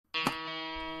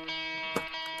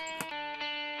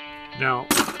Now,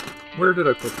 where did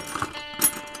I put it?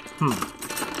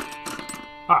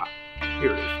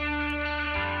 Here it is.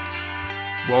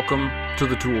 Welcome to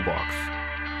the Toolbox.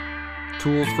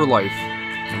 Tools for life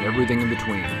and everything in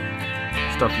between.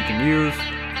 Stuff you can use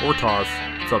or toss,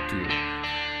 it's up to you.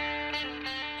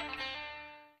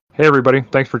 Hey everybody,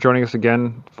 thanks for joining us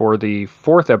again for the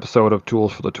fourth episode of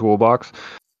Tools for the Toolbox.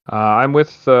 I'm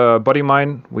with a buddy of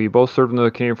mine. We both served in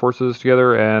the Canadian Forces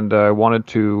together, and I wanted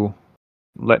to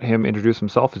let him introduce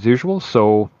himself as usual.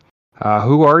 So,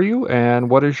 who are you, and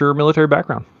what is your military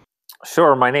background?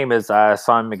 Sure. My name is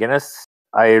Simon McInnis.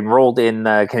 I enrolled in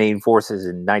the Canadian Forces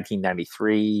in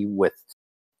 1993 with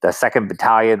the 2nd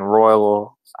Battalion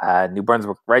Royal New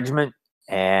Brunswick Regiment.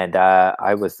 And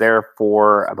I was there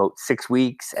for about 6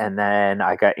 weeks, and then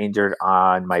I got injured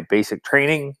on my basic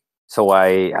training. So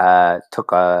I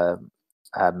took a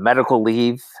medical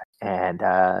leave and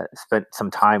spent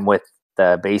some time with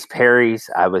the base Perrys.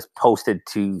 I was posted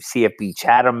to CFB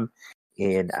Chatham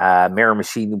in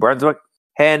Miramichi, New Brunswick.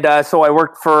 And so I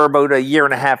worked for about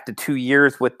 1.5 to 2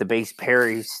 years with the base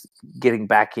Perrys, getting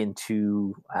back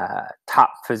into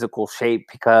top physical shape,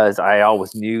 because I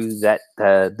always knew that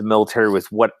the military was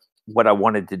what I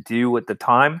wanted to do at the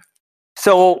time.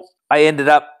 So I ended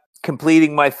up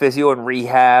completing my physio and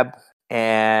rehab,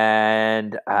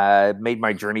 and made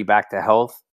my journey back to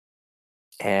health.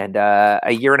 And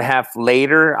 1.5 years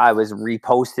later, I was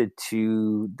reposted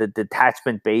to the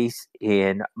detachment base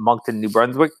in Moncton, New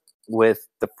Brunswick, with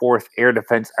the 4th Air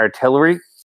Defense Artillery,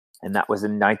 and that was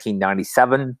in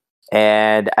 1997.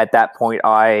 And at that point,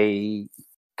 I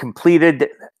completed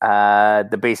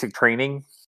the basic training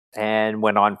and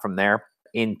went on from there.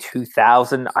 In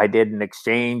 2000, I did an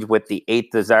exchange with the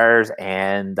 8th Hussars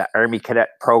and the Army Cadet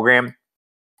program,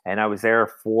 and I was there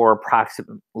for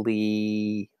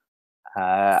approximately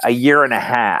 1.5 years.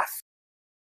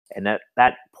 And at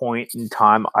that point in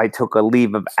time, I took a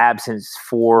leave of absence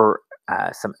for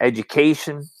some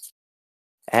education.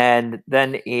 And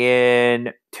then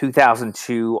in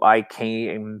 2002, I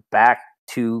came back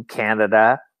to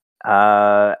Canada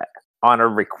on a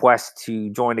request to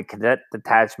join a cadet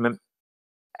detachment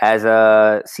as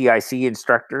a CIC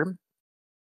instructor.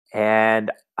 And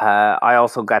I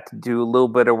also got to do a little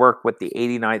bit of work with the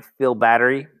 89th Field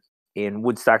Battery in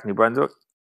Woodstock, New Brunswick.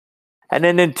 And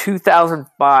then in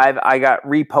 2005, I got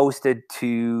reposted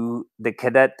to the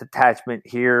cadet detachment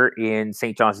here in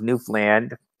St. John's,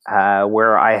 Newfoundland,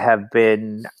 where I have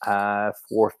been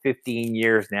for 15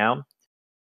 years now.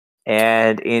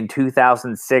 And in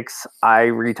 2006, I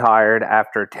retired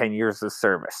after 10 years of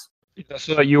service.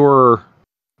 So you were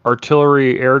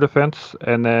artillery air defense,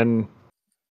 and then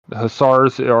the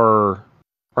Hussars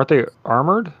aren't they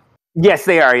armored? Yes,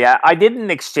 they are. Yeah, I did an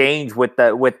exchange with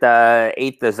the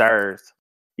 8th Hussars.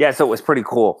 Yeah, so it was pretty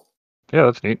cool. Yeah,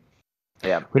 that's neat.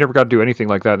 Yeah, we never got to do anything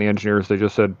like that in the engineers. They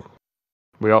just said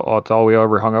it's all we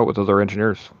ever hung out with was our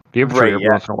engineers. The infantry every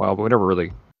once in a while, but we never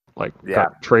really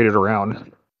got traded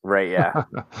around. Right. Yeah.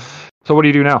 So what do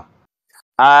you do now?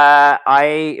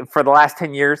 I for the last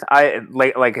 10 years, I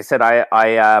like I said,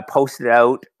 I posted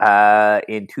out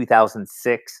in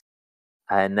 2006.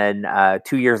 And then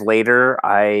 2 years later,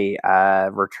 I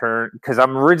returned, because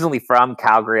I'm originally from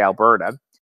Calgary, Alberta,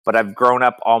 but I've grown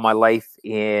up all my life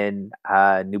in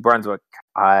New Brunswick.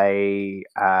 I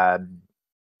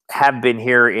have been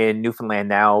here in Newfoundland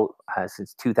now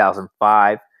since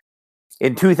 2005.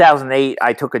 In 2008,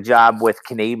 I took a job with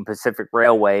Canadian Pacific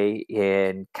Railway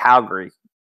in Calgary,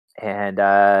 and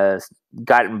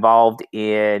got involved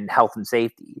in health and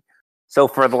safety. So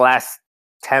for the last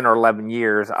 10 or 11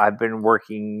 years, I've been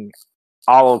working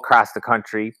all across the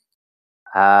country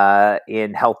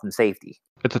in health and safety.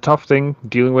 It's a tough thing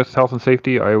dealing with health and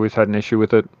safety. I always had an issue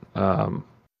with it.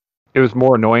 It was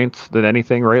more annoyance than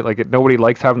anything, right? Nobody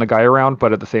likes having the guy around,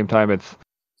 but at the same time, it's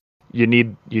you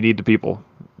need the people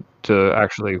to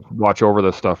actually watch over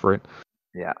this stuff, right?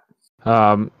 Yeah.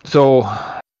 So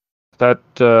that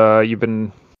you've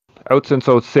been out since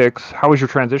 2006. How was your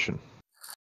transition?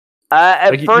 At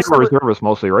first, you were reservist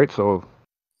mostly, right? So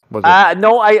was it?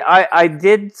 No, I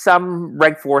did some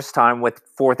Reg Force time with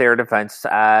 4th Air Defense,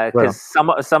 because some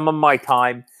of my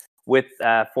time with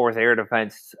 4th Air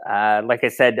Defense, like I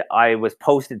said, I was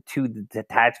posted to the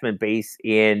detachment base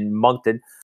in Moncton.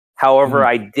 However,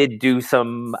 I did do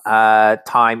some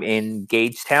time in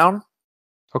Gagetown.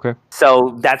 Okay.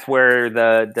 So that's where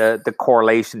the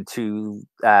correlation to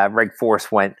Reg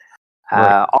Force went.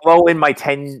 Right. Although in my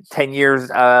 10 years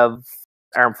of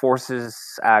Armed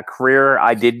Forces career,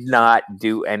 I did not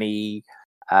do any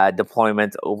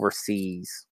deployments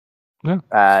overseas.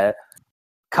 Yeah.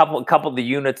 Couple of the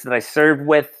units that I served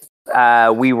with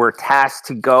we were tasked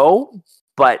to go,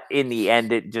 but in the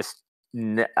end, it just,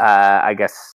 I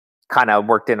guess, kind of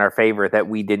worked in our favor that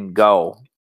we didn't go.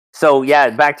 So yeah,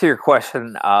 back to your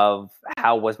question of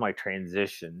how was my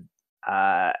transition.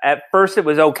 At first, it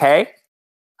was okay.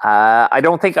 I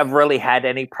don't think I've really had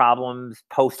any problems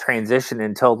post transition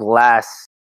until I'd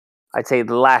say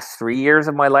the last 3 years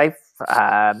of my life.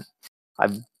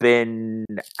 I've been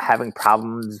having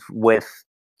problems with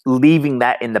leaving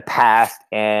that in the past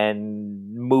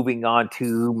and moving on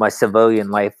to my civilian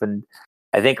life. And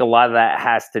I think a lot of that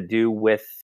has to do with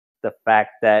the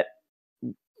fact that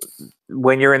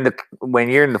when you're in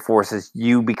the forces,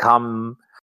 you become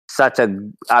such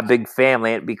a big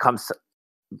family. It becomes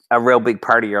a real big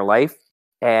part of your life,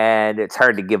 and it's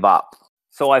hard to give up.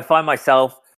 So I find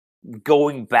myself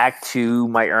going back to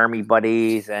my army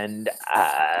buddies, and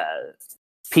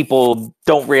people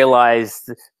don't realize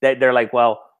that they're like,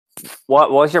 well,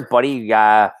 what was your buddy?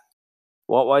 What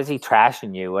was he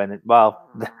trashing you? And well,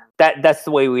 that's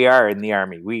the way we are in the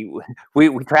army. We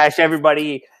trash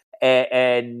everybody,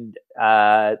 and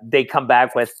they come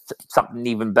back with something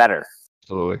even better.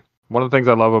 Absolutely. One of the things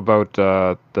I love about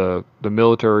the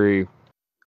military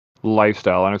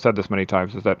lifestyle, and I've said this many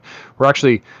times, is that we're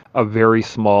actually a very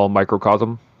small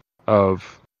microcosm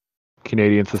of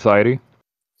Canadian society.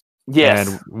 Yes.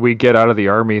 And we get out of the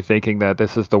army thinking that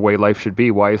this is the way life should be.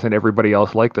 Why isn't everybody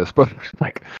else like this? But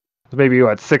like maybe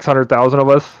 600,000 of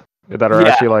us that are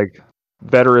actually like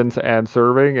veterans and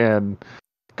serving, and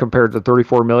compared to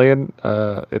 34 million,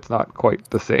 it's not quite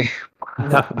the same.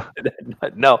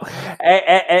 No.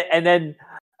 And then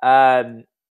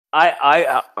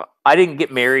I didn't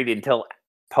get married until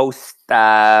post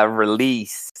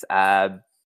release.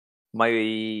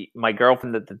 My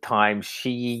girlfriend at the time,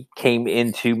 she came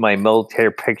into my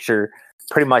military picture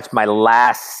pretty much my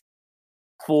last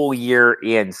full year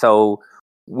in. So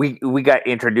we got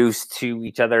introduced to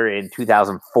each other in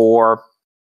 2004,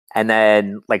 and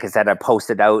then, like I said, I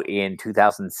posted out in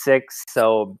 2006.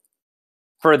 So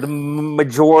for the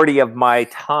majority of my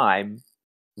time,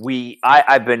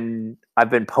 I've been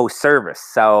post service.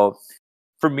 So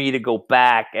for me to go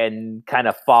back and kind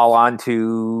of fall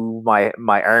onto my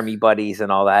army buddies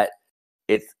and all that,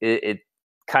 it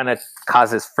kind of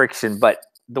causes friction. But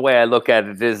the way I look at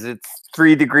it is, it's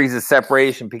 3 degrees of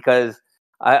separation, because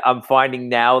I'm finding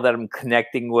now that I'm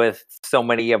connecting with so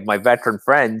many of my veteran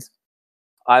friends.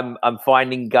 I'm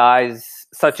finding guys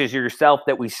such as yourself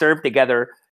that we serve together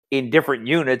in different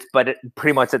units, but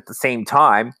pretty much at the same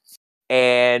time,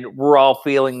 and we're all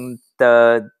feeling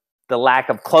the lack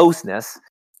of closeness,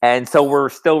 and so we're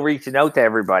still reaching out to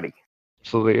everybody.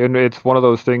 Absolutely, and it's one of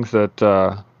those things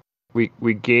that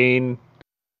we gain.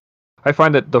 I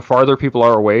find that the farther people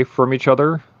are away from each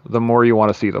other, the more you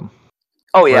want to see them.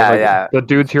 Oh yeah, right? Yeah. The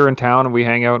dudes here in town, and we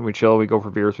hang out and we chill, we go for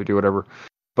beers, we do whatever.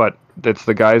 But it's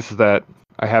the guys that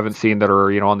I haven't seen that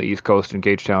are on the East Coast in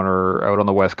Gagetown or out on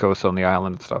the West Coast on the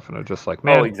island and stuff, and it's just like,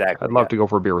 man, exactly. I'd love to go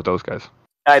for a beer with those guys.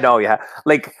 I know, yeah.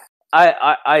 Like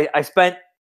I spent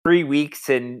 3 weeks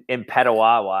in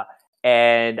Petawawa,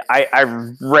 and I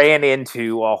ran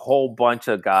into a whole bunch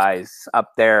of guys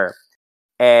up there,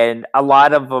 and a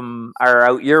lot of them are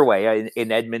out your way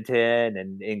in Edmonton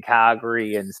and in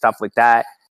Calgary and stuff like that.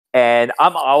 And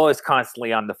I'm always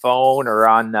constantly on the phone or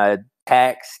on the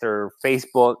text or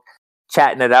Facebook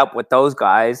chatting it up with those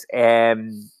guys.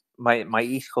 And my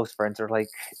East Coast friends are like,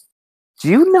 do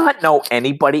you not know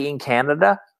anybody in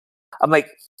Canada? I'm like,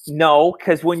 no,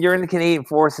 because when you're in the Canadian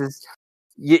Forces,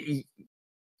 you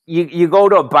go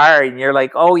to a bar and you're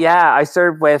like, oh yeah, I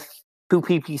served with 2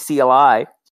 PPCLI.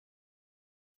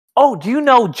 Oh, do you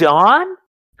know John?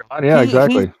 John, yeah,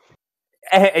 exactly.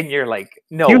 And you're like,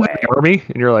 no he was way. In the army,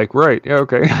 and you're like, right, yeah,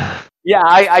 okay. Yeah,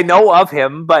 I know of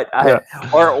him, but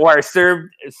or I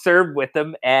served with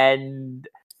him and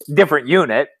different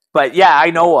unit, but yeah, I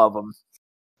know of him.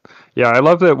 Yeah, I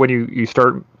love that when you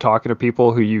start talking to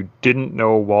people who you didn't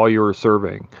know while you were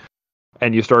serving,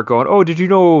 and you start going, oh, did you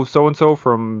know so-and-so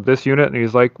from this unit? And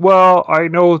he's like, well, I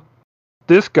know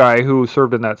this guy who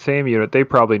served in that same unit. They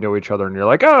probably know each other. And you're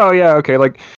like, oh, yeah, okay.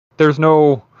 Like, there's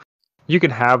no... You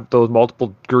can have those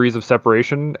multiple degrees of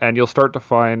separation, and you'll start to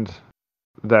find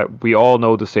that we all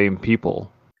know the same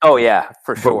people. Oh, yeah,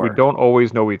 for sure. But we don't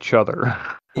always know each other.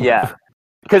 Yeah.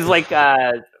 Because, like,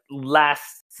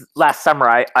 last summer,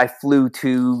 I flew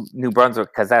to New Brunswick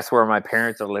because that's where my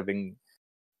parents are living.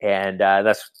 And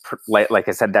that's, like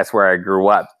I said, that's where I grew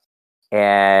up.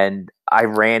 And I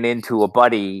ran into a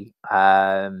buddy,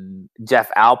 Jeff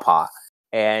Alpa.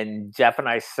 And Jeff and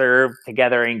I served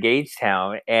together in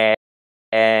Gagetown.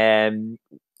 And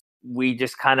we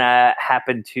just kind of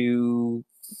happened to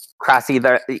cross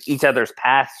each other's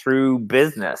paths through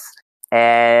business.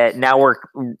 And now we're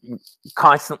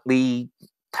constantly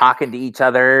talking to each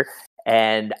other,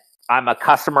 and I'm a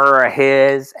customer of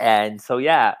his. And so,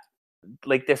 yeah,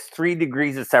 like this 3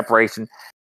 degrees of separation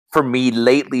for me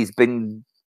lately has been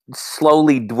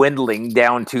slowly dwindling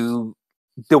down to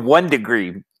the 1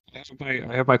 degree.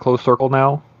 I have my close circle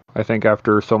now. I think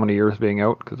after so many years being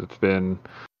out, because it's been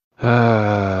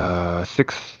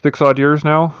six odd years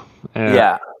now.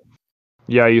 And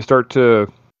yeah, you start to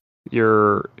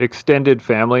your extended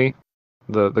family,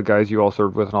 the guys you all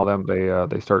served with and all them.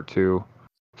 They starts to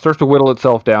whittle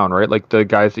itself down, right? Like the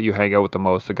guys that you hang out with the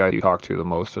most, the guys you talk to the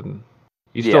most, and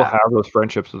you still have those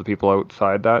friendships with the people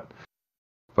outside that.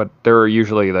 But there are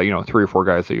usually the 3 or 4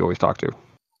 guys that you always talk to.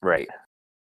 Right.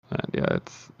 And yeah,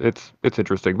 it's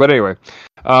interesting. But anyway,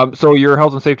 so your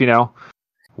health and safety now.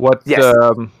 What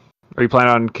are you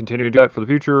planning on continuing to do that for the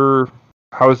future?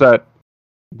 How has that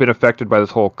been affected by this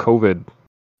whole COVID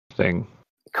thing?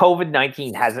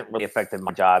 COVID-19 hasn't really affected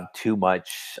my job too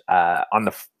much. On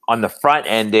the front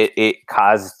end, it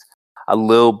caused a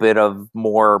little bit of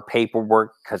more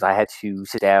paperwork because I had to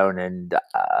sit down and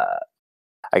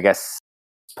I guess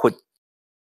put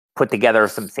together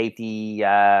some safety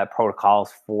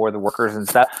protocols for the workers and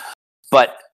stuff.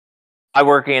 But I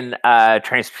work in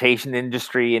transportation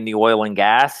industry in the oil and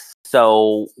gas,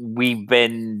 so we've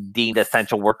been deemed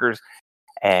essential workers,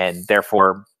 and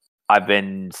therefore I've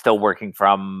been still working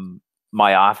from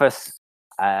my office.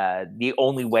 The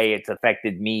only way it's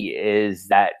affected me is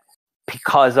that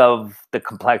because of the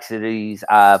complexities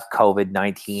of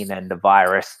COVID-19 and the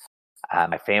virus,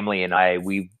 my family and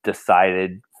we've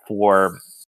decided for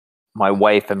my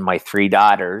wife and my 3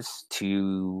 daughters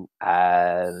to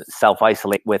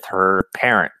self-isolate with her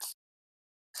parents.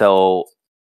 So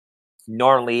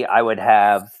normally I'd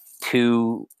have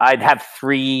 3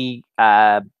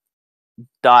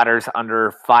 daughters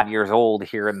under 5 years old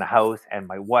here in the house and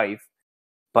my wife.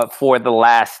 But for the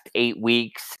last 8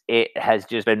 weeks, it has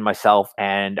just been myself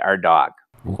and our dog.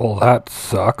 Well, that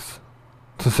sucks,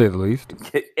 to say the least.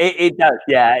 It does,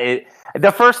 yeah.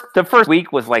 The first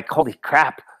week was like, holy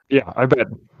crap. Yeah, I bet.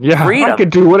 Yeah, freedom. I can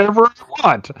do whatever I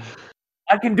want.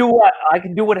 I can do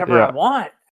whatever I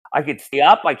want. I can stay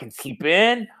up. I can sleep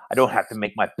in. I don't have to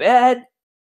make my bed.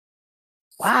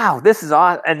 Wow, this is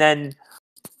awesome. And then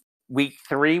week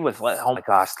 3 was like, oh my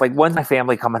gosh, like when's my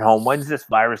family coming home? When's this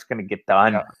virus going to get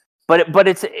done? Yeah. But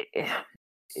it's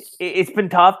been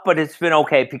tough, but it's been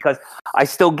okay because I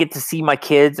still get to see my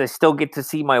kids. I still get to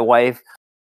see my wife.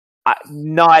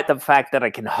 Not the fact that I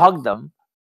can hug them,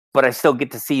 but I still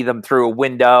get to see them through a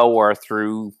window or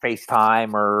through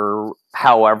FaceTime or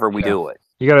however we do it.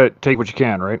 You got to take what you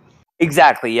can, right?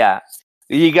 Exactly, yeah.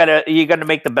 You gotta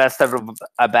make the best out of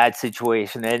a bad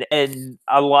situation, and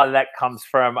a lot of that comes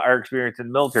from our experience in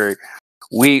the military.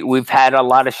 We've had a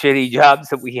lot of shitty jobs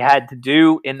that we had to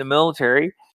do in the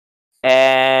military,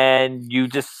 and you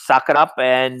just suck it up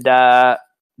and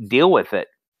deal with it.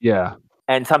 Yeah.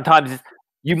 And sometimes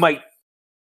you might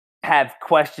have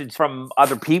questions from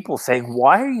other people saying,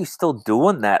 why are you still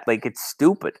doing that? Like, it's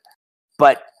stupid.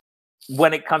 But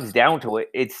when it comes down to it,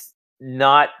 it's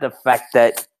not the fact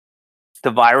that the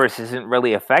virus isn't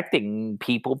really affecting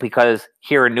people, because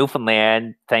here in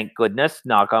Newfoundland, thank goodness,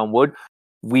 knock on wood,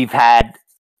 we've had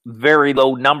very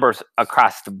low numbers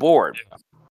across the board. Yeah.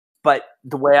 But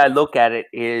the way I look at it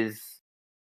is,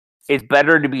 it's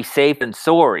better to be safe than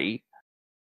sorry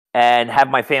and have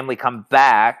my family come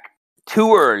back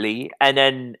too early, and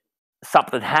then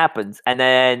something happens, and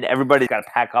then everybody's got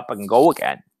to pack up and go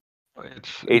again.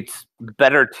 It's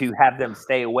better to have them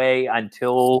stay away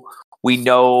until we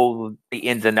know the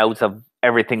ins and outs of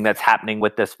everything that's happening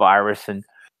with this virus. And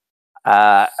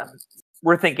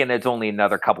we're thinking it's only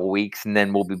another couple weeks, and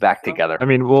then we'll be back together. I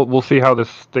mean, we'll see how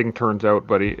this thing turns out,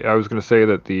 buddy. I was going to say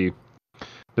that the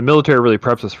military really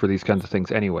preps us for these kinds of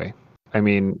things anyway. I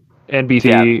mean,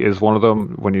 NBC is one of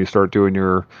them. When you start doing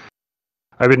your,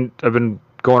 I've been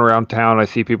going around town. I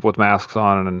see people with masks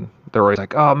on, and they're always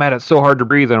like, "Oh man, it's so hard to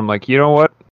breathe." And I'm like, you know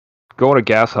what? Go in a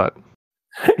gas hut.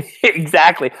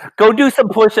 Exactly. Go do some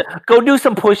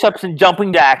push-ups and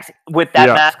jumping jacks with that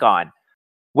mask on,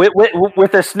 with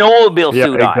a snowmobile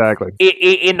suit on. Exactly.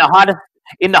 In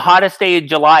the hottest day of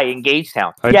July in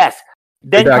Gagetown. Yes.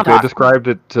 Then exactly. I described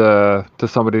it to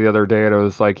somebody the other day, and I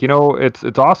was like,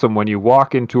 it's awesome when you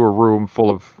walk into a room full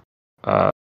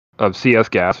of CS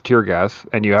gas, tear gas,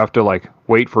 and you have to like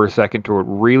wait for a second till it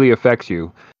really affects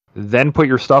you, then put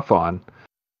your stuff on,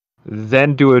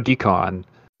 then do a decon,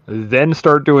 then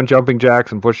start doing jumping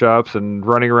jacks and push-ups and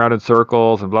running around in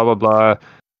circles and blah blah blah,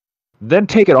 then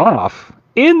take it off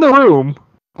in the room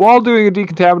while doing a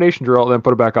decontamination drill, and then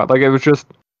put it back on. Like, it was just,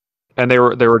 and they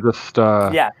were just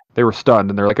they were stunned,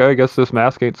 and they're like, I guess this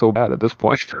mask ain't so bad at this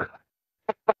point.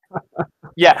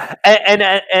 Yeah,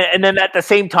 and then at the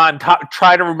same time,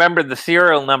 try to remember the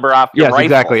serial number off your rifle.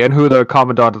 Exactly, and who the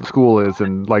commandant of the school is,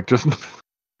 and like just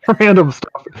random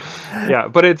stuff. Yeah,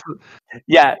 but it's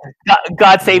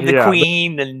God save the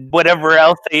Queen and whatever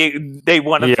else they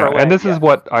want to throw. And this is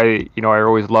what I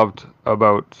always loved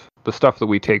about the stuff that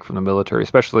we take from the military,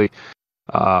 especially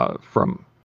from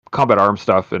combat arms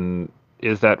stuff, and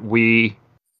is that we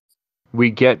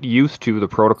get used to the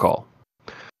protocol.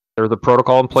 There's a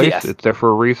protocol in place. Yes. It's there for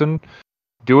a reason.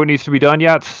 Do what needs to be done.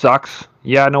 Yeah, it sucks.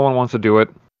 Yeah, no one wants to do it,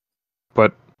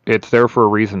 but it's there for a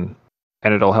reason,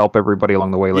 and it'll help everybody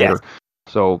along the way later. Yes.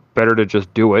 So better to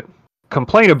just do it.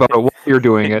 Complain about it while you're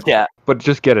doing it, but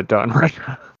just get it done, right?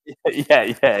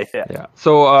 Yeah.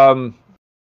 So,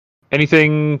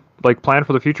 anything like planned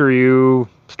for the future? Are you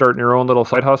starting your own little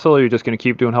side hustle, or are you just going to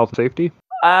keep doing health and safety?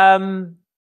 My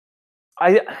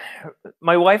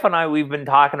wife and I, we've been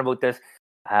talking about this.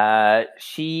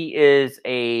 She is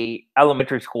a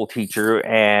elementary school teacher,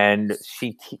 and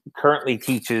she currently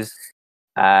teaches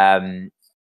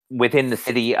within the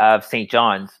city of St.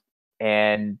 John's,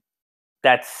 and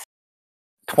that's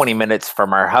 20 minutes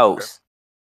from our house.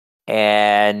 Okay.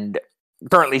 And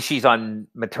currently she's on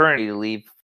maternity leave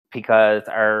because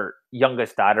our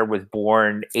youngest daughter was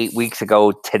born 8 weeks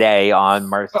ago today on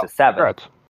March the 7th. Congrats.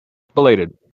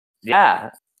 Belated. Yeah.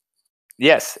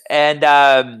 Yes. And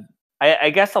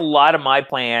I guess a lot of my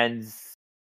plans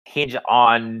hinge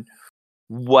on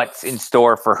what's in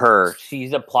store for her.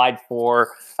 She's applied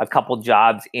for a couple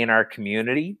jobs in our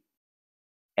community.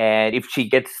 And if she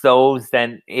gets those,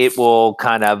 then it will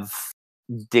kind of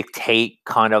dictate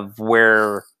kind of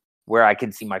where I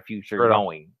can see my future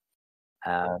going.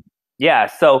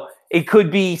 So it could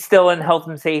be still in health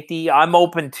and safety. I'm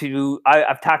open to,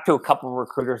 I've talked to a couple of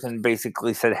recruiters and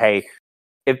basically said, hey,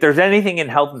 if there's anything in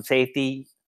health and safety,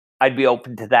 I'd be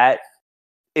open to that.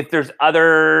 If there's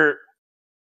other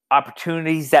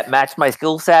opportunities that match my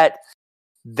skill set,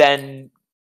 then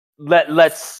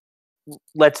let's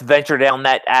venture down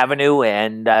that avenue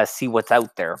and see what's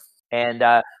out there. And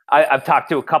I've talked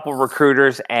to a couple of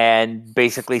recruiters and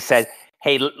basically said,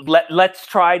 hey, let's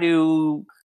try to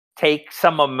take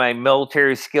some of my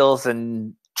military skills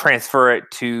and transfer it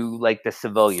to like the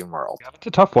civilian world. Yeah, that's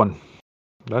a tough one.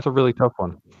 That's a really tough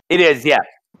one. It is, yeah.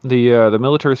 The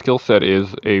military skill set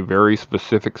is a very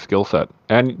specific skill set,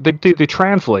 and they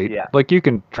translate. Yeah. Like, you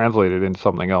can translate it into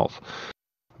something else,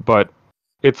 but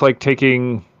it's like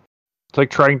trying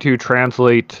to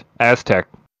translate Aztec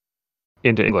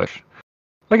into English.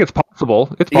 Like, it's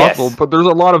possible. It's possible, yes. But there's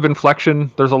a lot of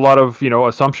inflection. There's a lot of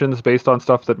assumptions based on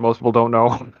stuff that most people don't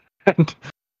know, and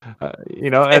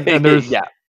and there's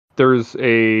there's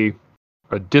a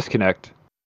disconnect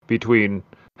between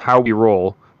how we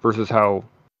roll versus how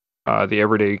the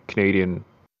everyday Canadian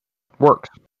works.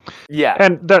 Yeah.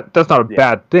 And that's not a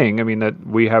bad thing. I mean, that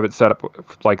we have it set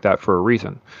up like that for a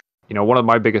reason. One of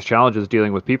my biggest challenges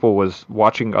dealing with people was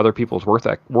watching other people's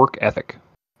work ethic.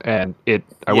 And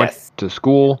I went to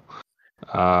school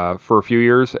for a few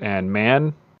years, and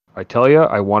man, I tell you,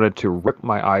 I wanted to rip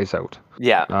my eyes out.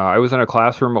 Yeah. I was in a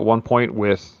classroom at one point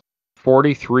with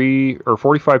 43 or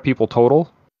 45 people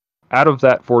total. Out of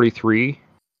that 43,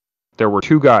 there were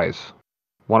 2 guys,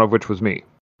 one of which was me.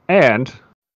 And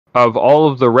of all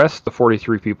of the rest, the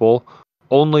 43 people,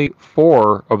 only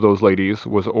 4 of those ladies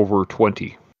was over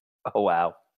 20. Oh,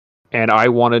 wow. And I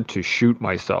wanted to shoot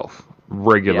myself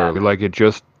regularly. Yeah. Like,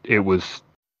 I was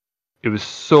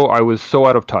so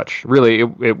out of touch. Really,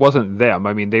 it wasn't them.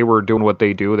 I mean, they were doing what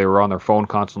they do. They were on their phone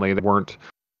constantly. They weren't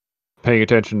paying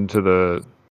attention to the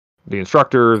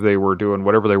instructor. They were doing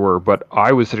whatever they were. But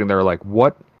I was sitting there like,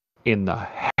 what in the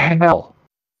hell?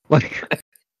 Like,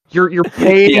 you're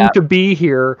paying to be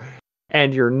here,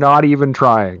 and you're not even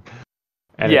trying.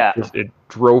 And it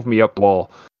drove me up the wall.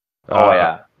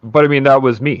 But I mean, that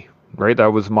was me, right?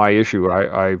 That was my issue.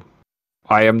 I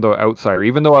am the outsider.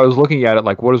 Even though I was looking at it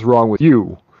like, what is wrong with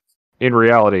you? In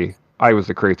reality, I was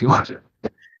the crazy one.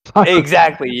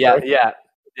 Exactly. Yeah.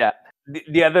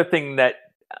 The other thing that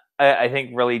I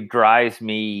think really drives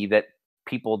me that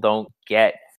people don't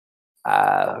get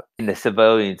in the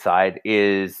civilian side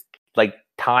is like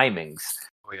timings.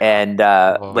 And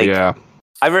I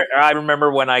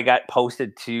remember when I got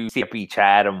posted to CFB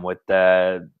Chatham with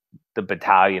the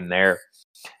battalion there,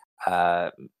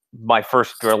 my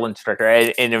first drill instructor,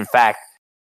 and in fact,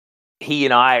 he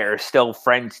and I are still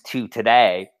friends to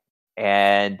today,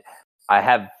 and I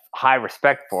have high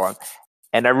respect for him.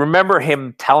 And I remember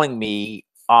him telling me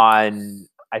on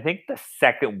I think the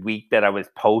second week that I was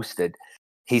posted,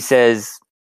 he says,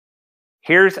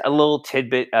 here's a little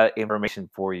tidbit information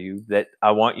for you that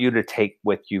I want you to take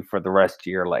with you for the rest of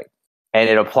your life. And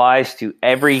it applies to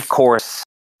every course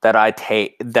that I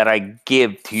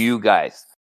give to you guys.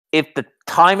 If the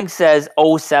timing says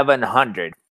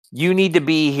 0700, you need to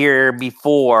be here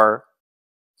before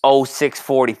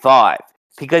 0645.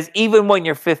 Because even when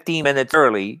you're 15 minutes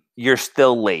early, you're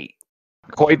still late.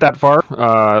 Quite that far.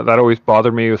 That always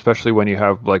bothered me, especially when you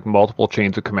have like multiple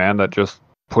chains of command that just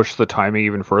push the timing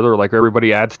even further. Like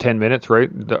everybody adds 10 minutes, right?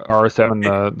 The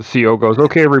RSM, the CO goes,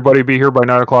 okay, everybody be here by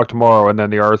 9 o'clock tomorrow. And then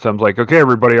the RSM's like, okay,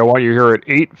 everybody, I want you here at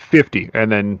 8:50. And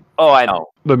then I know.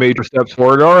 The major steps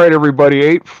forward. All right, everybody,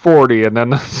 8:40. And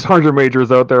then the sergeant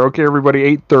major's out there. Okay,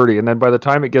 everybody, 8:30. And then by the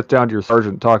time it gets down to your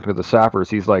sergeant talking to the sappers,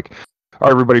 he's like, all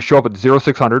right, everybody, show up at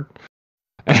 0600.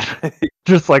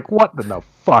 Just like, what in the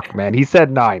fuck, man? He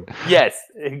said 9. Yes,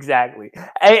 exactly.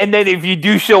 And then if you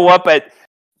do show up at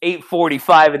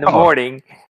 8:45 in the morning,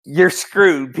 you're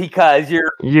screwed because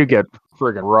you get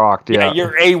friggin' rocked. Yeah,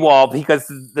 you're AWOL because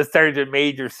the sergeant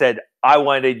major said I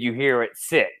wanted you here at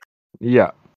 6.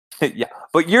 Yeah, yeah.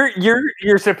 But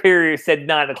your superior said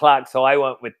 9 o'clock, so I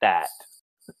went with that.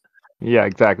 Yeah,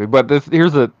 exactly. But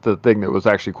here's the thing that was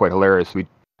actually quite hilarious. We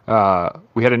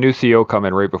had a new CO come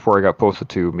in right before I got posted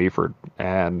to Meaford,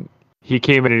 and he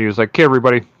came in and he was like, "Okay,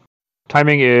 everybody,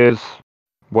 timing is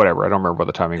whatever. I don't remember what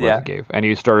the timing was he gave." And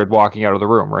he started walking out of the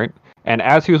room, right? And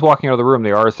as he was walking out of the room,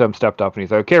 the RSM stepped up and he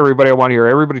said, "Okay, everybody, I want to hear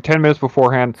everybody 10 minutes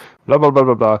beforehand, blah, blah, blah,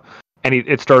 blah, blah." And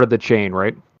it started the chain,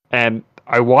 right? And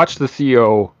I watched the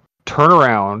CO turn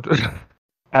around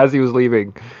as he was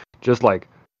leaving, just like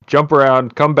jump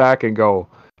around, come back and go,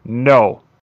 "No,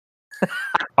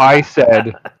 I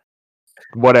said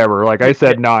whatever. Like I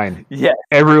said 9. Yeah.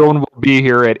 Everyone will be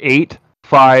here at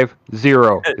 8:50.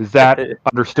 Is that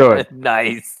understood?"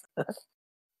 Nice.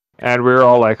 And we were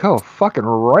all like, "Oh, fucking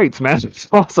rights, man! It's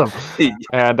awesome."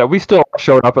 And we still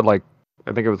showed up at like,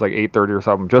 I think it was like 8:30 or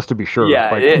something, just to be sure.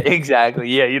 Yeah, like, exactly.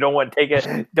 Yeah, you don't want to take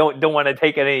it. Don't want to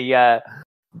take any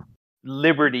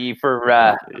liberty for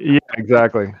yeah,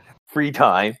 exactly. free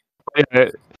time. Yeah,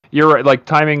 you're right. Like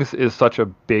timings is such a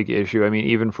big issue. I mean,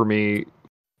 even for me,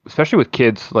 especially with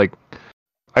kids, like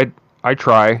I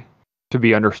try to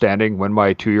be understanding when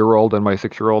my 2-year-old and my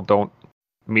 6-year-old don't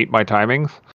meet my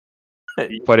timings.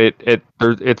 But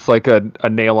it's like a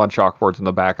nail on chalkboards in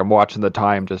the back. I'm watching the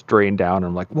time just drain down, and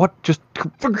I'm like, what? Just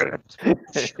forget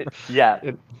it. Yeah.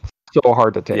 It's so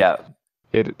hard to take. Yeah.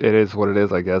 It is what it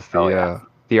is, I guess.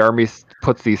 The Army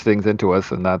puts these things into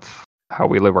us, and that's how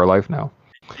we live our life now.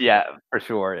 Yeah, for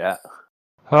sure, yeah.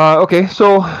 Okay,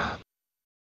 so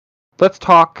let's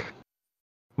talk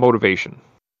motivation.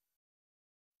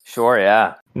 Sure,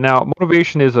 yeah. Now,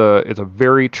 motivation is a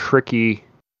very tricky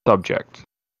subject.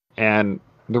 And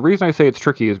the reason I say it's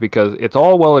tricky is because it's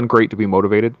all well and great to be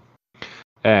motivated,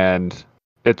 and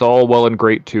it's all well and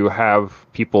great to have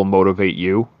people motivate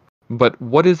you. But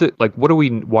what is it like?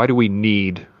 Why do we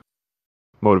need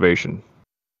motivation?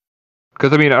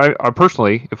 Because I mean, I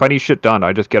personally, if I need shit done,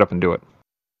 I just get up and do it.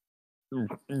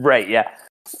 Right. Yeah.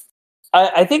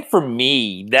 I think for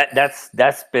me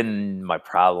that's been my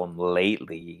problem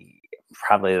lately.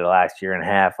 Probably the last year and a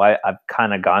half. I've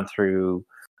kind of gone through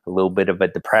a little bit of a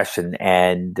depression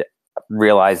and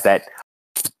realized that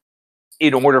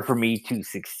in order for me to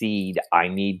succeed, I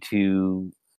need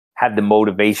to have the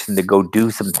motivation to go do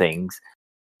some things.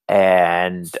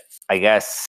 And I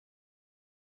guess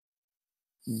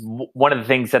one of the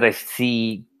things that I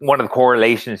see, one of the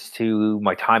correlations to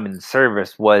my time in the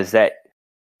service was that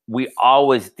we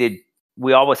always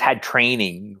had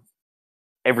training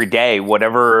every day,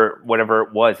 whatever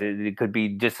it was. It could be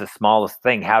just the smallest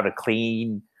thing, how to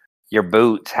clean your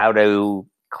boots, how to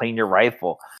clean your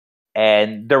rifle.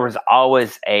 And there was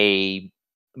always a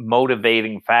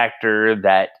motivating factor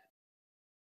that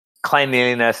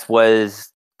cleanliness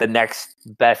was the next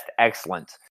best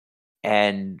excellence.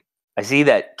 And I see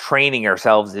that training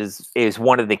ourselves is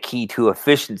one of the key to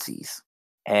efficiencies.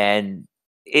 And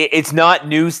it's not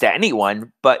news to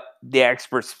anyone, but the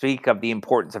experts speak of the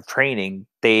importance of training.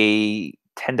 They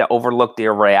tend to overlook the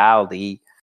reality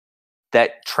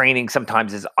that training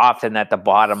sometimes is often at the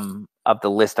bottom of the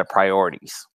list of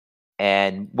priorities.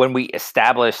 And when we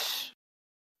establish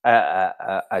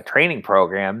a training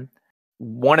program,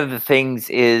 one of the things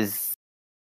is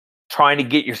trying to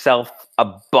get yourself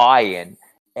a buy-in.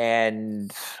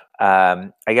 And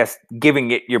I guess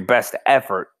giving it your best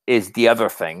effort is the other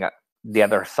thing, the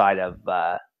other side of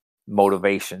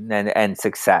motivation and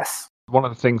success. One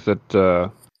of the things that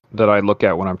I look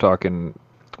at when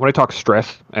I talk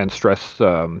stress and stress,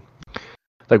 the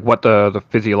like what the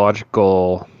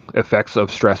physiological effects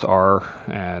of stress are,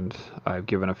 and I've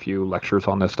given a few lectures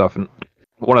on this stuff. And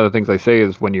one of the things I say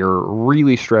is when you're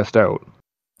really stressed out,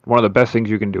 one of the best things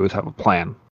you can do is have a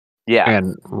plan. Yeah.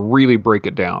 And really break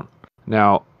it down.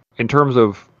 Now, in terms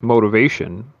of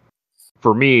motivation,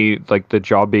 for me, like the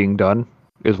job being done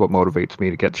is what motivates me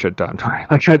to get shit done.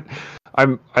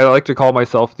 I like to call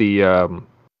myself the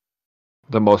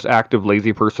most active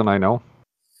lazy person I know,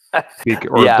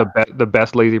 or Yeah. the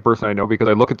best lazy person I know, because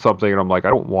I look at something and I'm like, I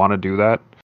don't want to do that,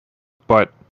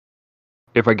 but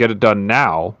if I get it done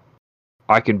now,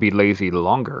 I can be lazy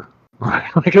longer.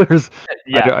 Like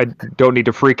I don't need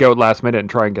to freak out last minute and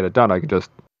try and get it done. I can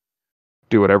just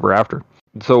do whatever after.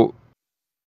 So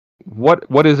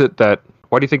what is it that,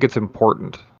 why do you think it's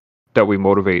important that we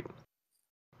motivate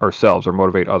ourselves or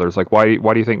motivate others? Like why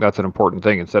do you think that's an important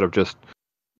thing, instead of just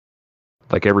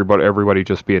like everybody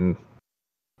just being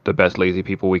the best lazy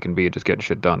people we can be and just getting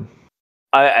shit done?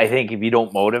 I think if you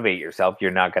don't motivate yourself,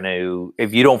 you're not going to,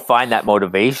 if you don't find that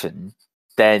motivation,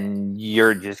 then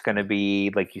you're just going to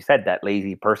be, like you said, that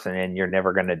lazy person, and you're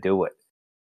never going to do it.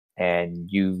 And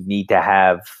you need to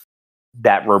have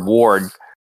that reward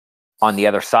on the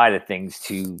other side of things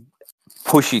to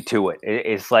push you to it.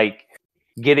 It's like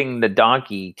getting the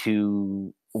donkey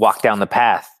to walk down the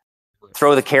path.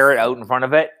 Throw the carrot out in front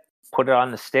of it, put it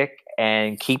on the stick,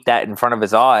 and keep that in front of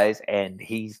his eyes, and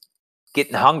he's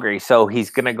getting hungry, so he's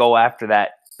going to go after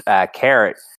that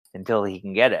carrot until he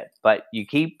can get it. But you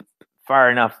keep far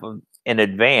enough in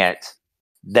advance,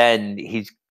 then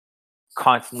he's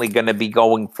constantly going to be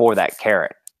going for that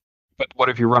carrot. But what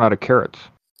if you run out of carrots?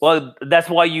 Well, that's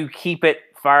why you keep it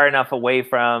far enough away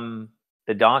from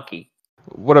the donkey.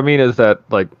 What I mean is that,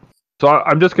 like, so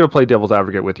I'm just going to play devil's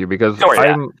advocate with you, because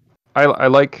I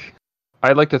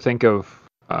like to think of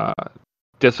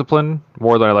discipline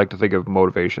more than I like to think of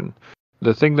motivation.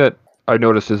 The thing that I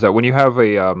noticed is that when you have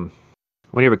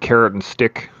a carrot and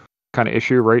stick kind of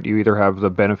issue, right? You either have the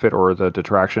benefit or the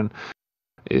detraction.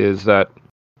 Is that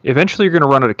eventually you're going to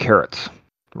run out of carrots,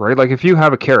 right? Like if you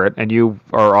have a carrot and you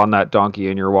are on that donkey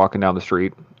and you're walking down the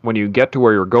street, when you get to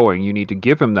where you're going, you need to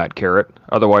give him that carrot.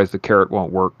 Otherwise, the carrot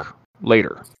won't work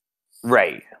later.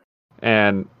 Right.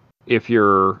 And if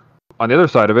you're on the other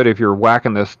side of it, if you're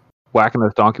whacking this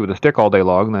donkey with a stick all day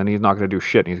long, then he's not going to do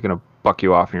shit. And he's going to buck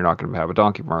you off, and you're not going to have a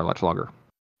donkey for much longer.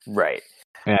 Right.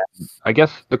 And I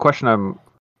guess the question I'm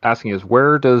asking is,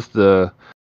 where does because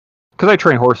I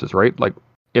train horses, right? Like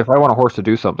if I want a horse to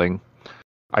do something,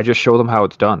 I just show them how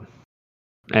it's done,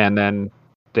 and then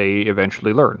they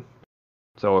eventually learn.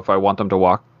 So if I want them to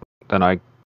walk, then I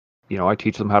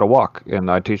teach them how to walk,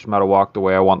 and I teach them how to walk the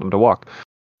way I want them to walk.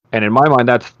 And in my mind,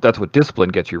 that's what discipline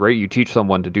gets you, right? You teach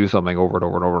someone to do something over and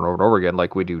over and over and over and over again,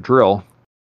 like we do drill,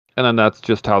 and then that's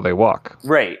just how they walk.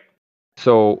 Right.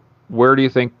 So where do you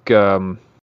think,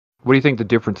 what do you think the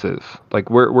difference is? Like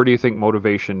where do you think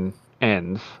motivation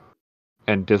ends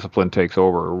and discipline takes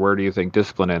over? Or where do you think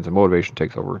discipline ends and motivation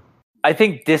takes over? I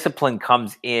think discipline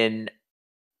comes in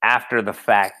after the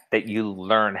fact that you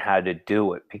learn how to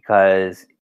do it, because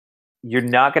you're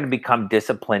not going to become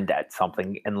disciplined at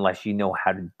something unless you know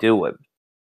how to do it.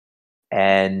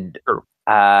 And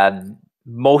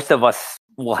most of us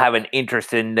will have an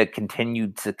interest in the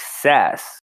continued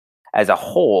success as a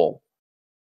whole,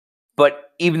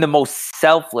 but even the most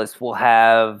selfless will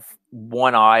have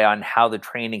one eye on how the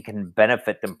training can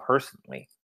benefit them personally.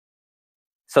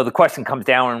 So the question comes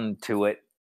down to it,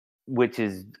 which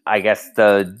is, I guess,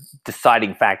 the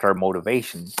deciding factor of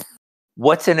motivation.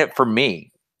 What's in it for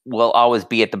me will always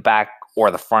be at the back or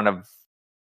the front of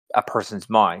a person's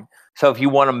mind. So if you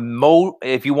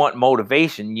want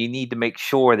motivation, you need to make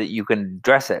sure that you can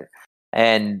address it.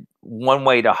 And one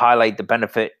way to highlight the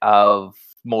benefit of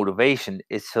motivation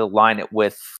is to align it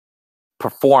with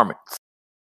performance.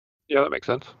 Yeah, that makes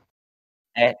sense.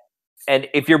 And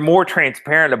if you're more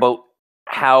transparent about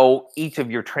how each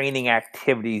of your training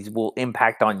activities will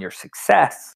impact on your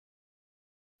success,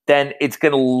 then it's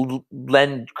going to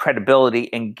lend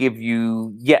credibility and give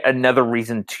you yet another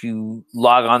reason to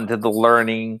log on to the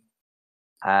learning,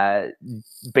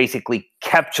 basically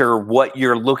capture what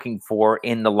you're looking for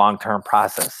in the long-term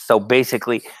process. So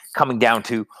basically coming down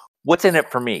to what's in it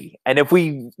for me. And if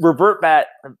we revert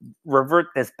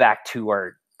this back to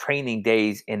our training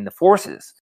days in the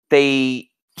forces, they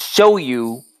show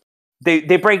you,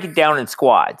 they break it down in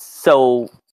squads. So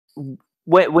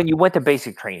when you went to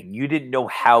basic training, you didn't know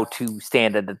how to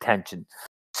stand at attention.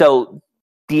 So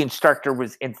the instructor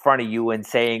was in front of you and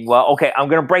saying, well, okay, I'm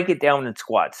going to break it down in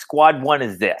squads. Squad 1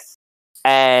 is this.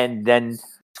 And then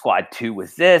squad 2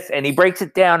 is this. And he breaks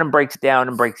it down and breaks it down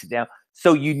and breaks it down.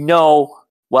 So you know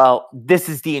well, this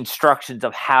is the instructions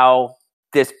of how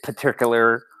this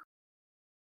particular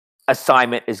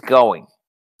assignment is going.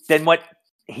 Then what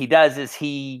he does is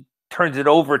he turns it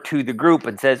over to the group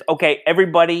and says, okay,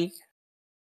 everybody,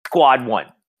 squad 1.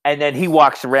 And then he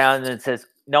walks around and says,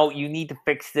 no, you need to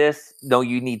fix this. No,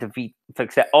 you need to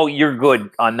fix that. Oh, you're good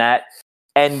on that.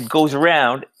 And goes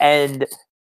around, and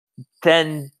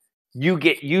then you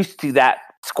get used to that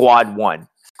squad 1,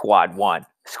 squad 1,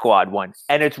 squad 1.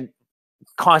 And it's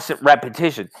constant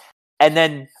repetition. And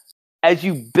then as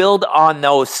you build on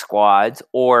those squads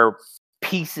or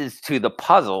pieces to the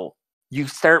puzzle, you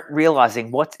start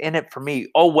realizing what's in it for me.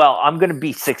 Oh, well, I'm going to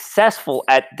be successful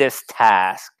at this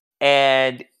task.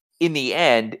 And in the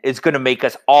end, it's going to make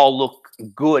us all look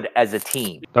good as a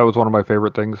team. That was one of my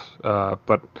favorite things.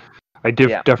 But I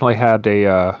definitely had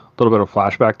a little bit of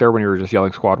flashback there when you were just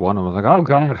yelling squad 1. I was like,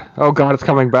 oh God, it's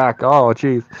coming back. Oh,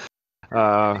 geez.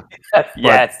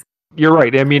 Yes. You're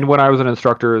right. I mean, when I was an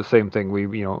instructor, the same thing.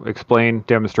 We, explain,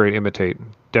 demonstrate, imitate,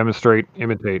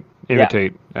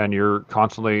 and you're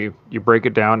constantly, you break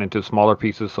it down into smaller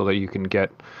pieces so that you can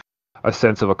get a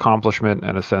sense of accomplishment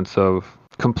and a sense of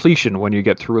completion when you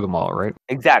get through them all, right?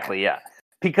 Exactly, yeah.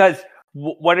 Because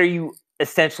what are you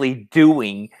essentially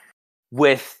doing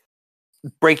with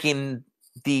breaking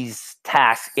these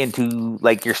tasks into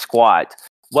like your squad?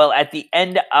 Well, at the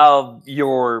end of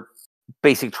your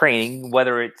basic training,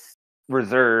 whether it's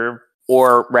reserve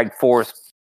or reg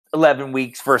force, 11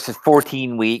 weeks versus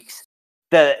 14 weeks,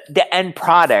 the end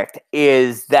product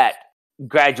is that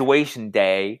graduation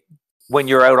day when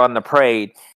you're out on the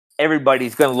parade,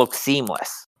 everybody's going to look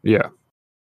seamless. Yeah.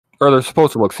 Or they're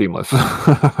supposed to look seamless.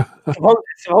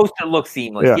 supposed to look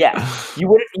seamless. Yeah.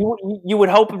 You would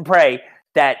hope and pray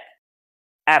that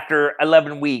after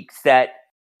 11 weeks that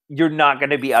you're not going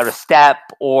to be out of step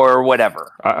or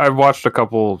whatever. I've watched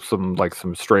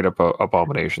some straight up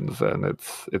abominations, and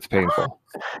it's painful.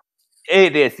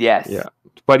 It is, yes. Yeah,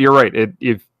 but you're right.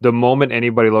 If the moment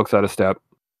anybody looks out of step,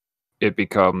 it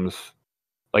becomes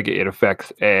like it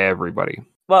affects everybody.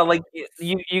 Well, like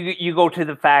you go to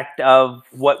the fact of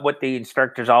what the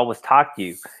instructors always talk to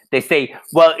you. They say,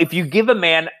 well, if you give a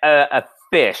man a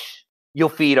fish, you'll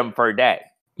feed him for a day.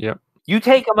 Yep. You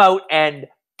take him out and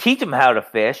teach him how to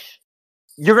fish,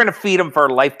 you're going to feed him for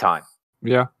a lifetime.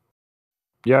 Yeah.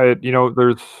 Yeah,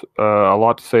 there's a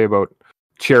lot to say about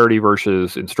charity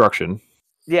versus instruction.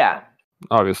 Yeah.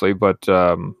 Obviously, but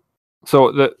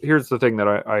here's the thing that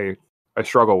I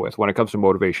struggle with when it comes to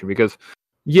motivation, because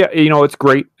it's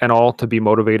great and all to be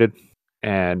motivated,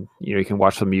 and you can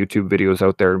watch some YouTube videos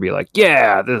out there and be like,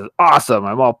 yeah, this is awesome,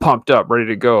 I'm all pumped up, ready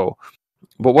to go.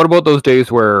 But what about those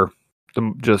days where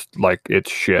just like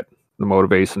it's shit? The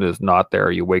motivation is not there.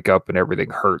 You wake up and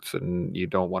everything hurts, and you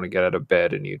don't want to get out of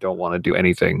bed, and you don't want to do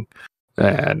anything,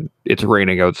 and it's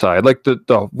raining outside. Like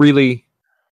the really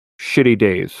shitty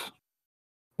days.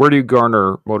 Where do you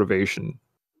garner motivation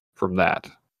from that?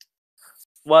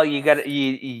 Well, you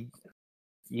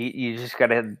just got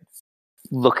to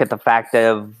look at the fact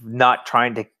of not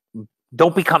trying to.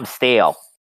 Don't become stale.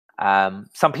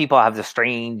 Some people have the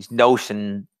strange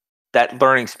notion that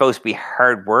learning's supposed to be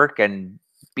hard work, and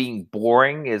being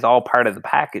boring is all part of the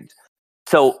package.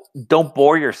 So don't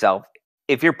bore yourself.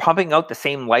 If you're pumping out the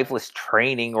same lifeless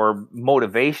training or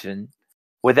motivation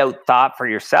without thought for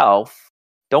yourself,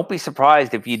 don't be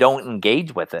surprised if you don't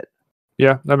engage with it.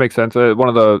 Yeah, that makes sense. One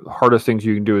of the hardest things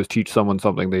you can do is teach someone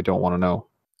something they don't want to know.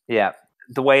 Yeah.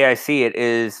 The way I see it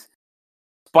is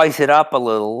spice it up a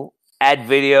little, add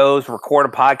videos, record a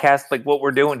podcast like what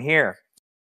we're doing here.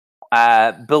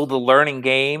 Build a learning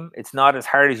game. It's not as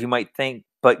hard as you might think,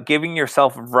 but giving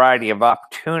yourself a variety of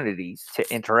opportunities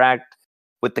to interact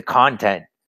with the content,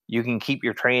 you can keep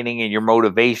your training and your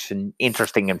motivation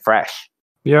interesting and fresh.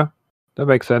 Yeah, that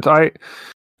makes sense.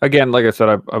 Again, like I said,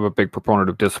 I'm a big proponent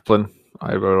of discipline.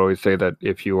 I would always say that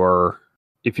if you are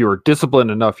disciplined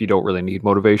enough, you don't really need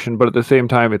motivation, but at the same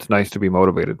time, it's nice to be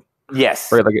motivated.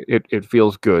 Yes. Right? Like it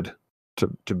feels good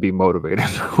to be motivated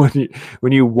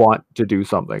when you want to do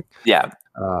something. Yeah.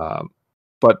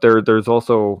 But there's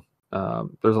also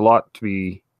there's a lot to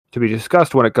be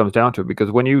discussed when it comes down to it,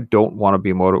 because when you don't want to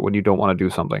be when you don't want to do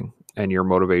something and your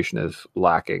motivation is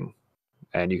lacking,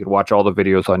 and you can watch all the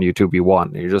videos on YouTube you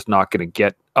want, and you're just not going to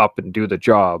get up and do the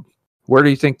job. Where do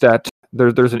you think that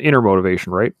there's an inner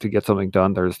motivation, right, to get something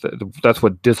done? That's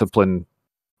what discipline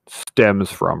stems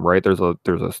from, right? There's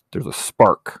a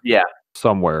spark, yeah,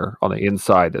 somewhere on the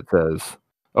inside that says,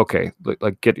 okay,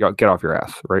 like get off your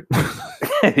ass, right?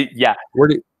 Yeah. Where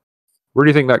do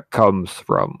you think that comes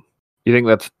from? You think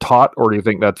that's taught, or do you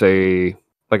think that's a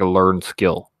learned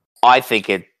skill? I think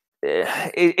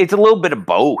it's a little bit of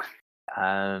both.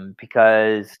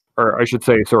 because, or I should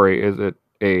say, sorry, is it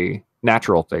a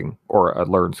natural thing or a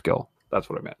learned skill? That's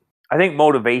what I meant. I think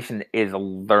motivation is a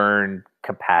learned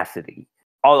capacity.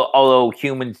 Although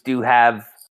humans do have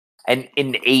an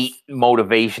innate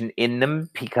motivation in them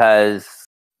because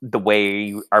the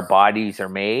way our bodies are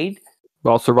made.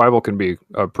 Well, survival can be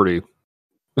a pretty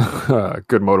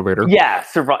good motivator.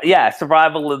 Yeah,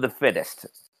 survival of the fittest.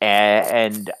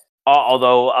 And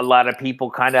although a lot of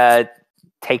people kind of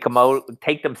take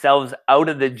themselves out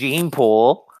of the gene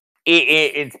pool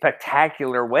in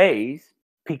spectacular ways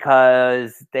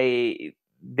because they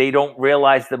don't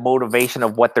realize the motivation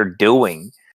of what they're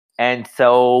doing, and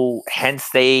so hence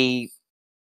they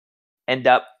end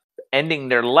up ending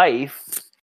their life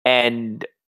and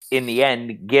in the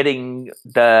end getting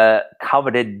the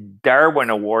coveted Darwin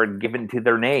Award given to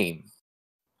their name.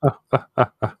 I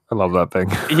love that thing.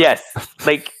 Yes,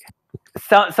 like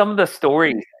some of the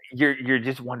stories you're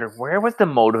just wondering, where was the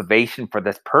motivation for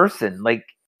this person? Like,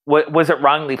 was it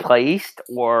wrongly placed,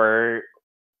 or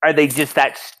are they just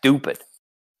that stupid?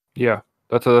 Yeah,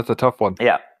 that's a tough one.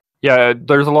 Yeah.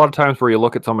 There's a lot of times where you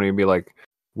look at somebody and be like,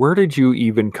 where did you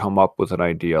even come up with an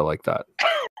idea like that?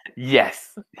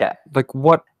 Yes. Yeah. Like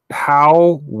what,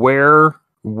 how, where,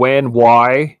 when,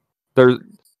 why? There's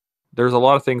a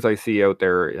lot of things I see out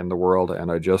there in the world,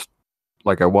 and I just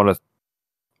like I want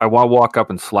to walk up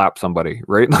and slap somebody,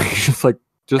 right? Like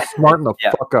just smarten the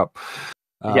fuck up.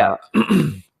 Yeah.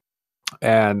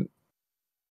 And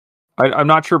I'm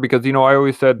not sure because I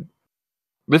always said,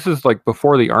 this is like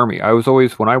before the army. I was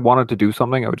always, when I wanted to do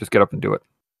something, I would just get up and do it.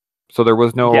 So there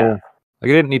was no, like I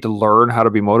didn't need to learn how to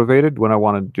be motivated when I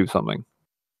wanted to do something.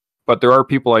 But there are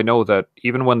people I know that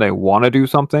even when they want to do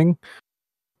something,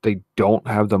 they don't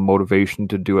have the motivation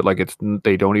to do it. Like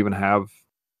they don't even have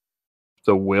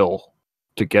the will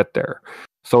to get there.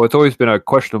 So it's always been a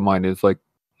question of mine do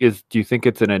you think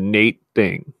it's an innate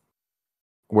thing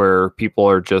where people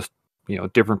are just,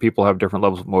 different people have different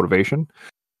levels of motivation?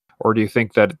 Or do you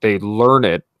think that they learn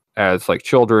it as like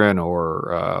children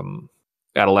or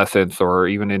adolescents or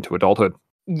even into adulthood?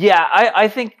 Yeah, I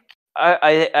think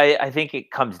I think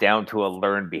it comes down to a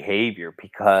learned behavior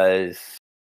because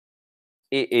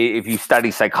if you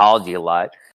study psychology a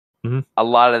lot, a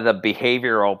lot of the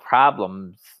behavioral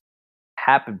problems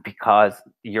happen because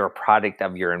you're a product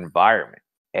of your environment.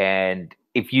 And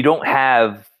if you don't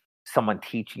have someone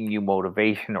teaching you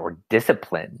motivation or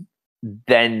discipline,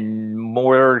 then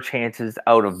more chances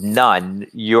out of none,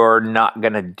 you're not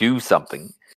going to do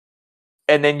something.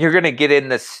 And then you're going to get in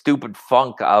this stupid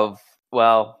funk of,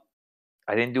 well,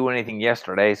 I didn't do anything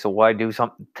yesterday, so why do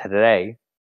something today?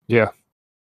 Yeah.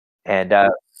 And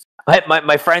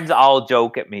my friends all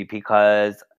joke at me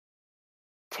because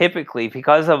typically,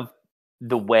 because of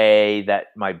the way that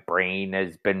my brain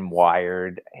has been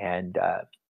wired and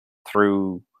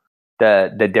through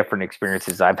the different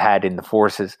experiences I've had in the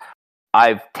forces,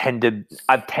 I've tended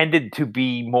to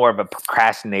be more of a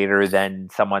procrastinator than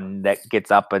someone that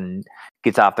gets up and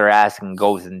gets off their ass and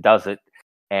goes and does it,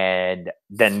 and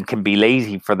then can be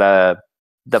lazy for the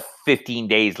 15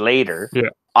 days later. Yeah.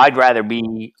 I'd rather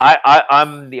be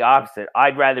I'm the opposite.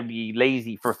 I'd rather be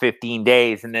lazy for 15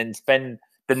 days and then spend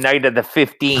the night of the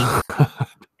 15th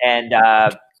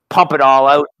and pump it all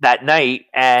out that night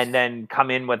and then come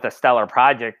in with a stellar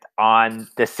project on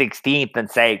the 16th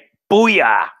and say,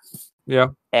 booyah. Yeah.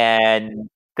 And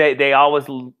they always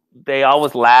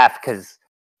laugh because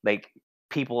like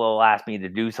people will ask me to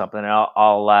do something and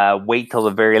I'll wait till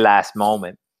the very last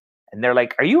moment. And they're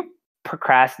like, are you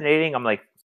procrastinating? I'm like,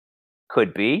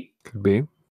 could be. You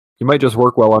might just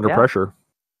work well under pressure.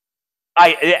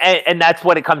 And that's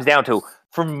what it comes down to.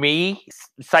 For me,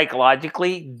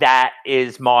 psychologically,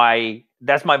 that's my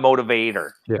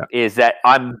motivator. Yeah. Is that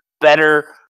I'm better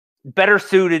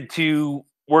suited to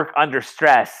work under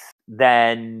stress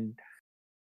than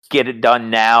get it done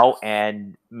now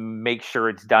and make sure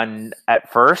it's done at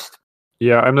first.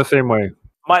 Yeah, I'm the same way.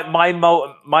 My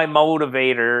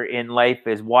motivator in life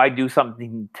is why do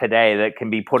something today that can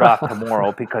be put off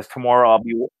tomorrow, because tomorrow I'll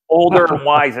be older and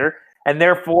wiser, and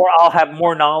therefore I'll have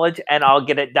more knowledge and I'll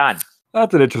get it done.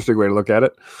 That's an interesting way to look at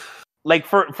it. Like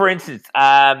for instance,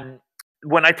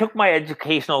 when I took my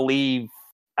educational leave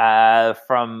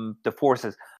from the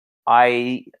forces,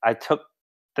 I took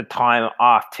the time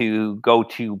off to go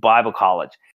to Bible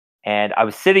college, and I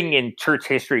was sitting in church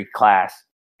history class,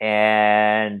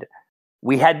 and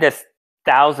we had this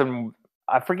 1,000,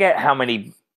 I forget how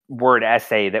many word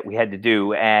essay that we had to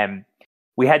do, and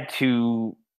we had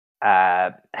to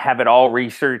have it all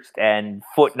researched and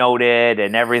footnoted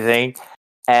and everything.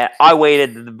 And I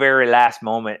waited to the very last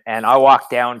moment, and I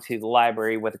walked down to the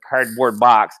library with a cardboard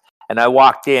box and I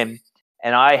walked in,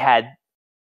 and I had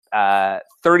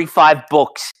 35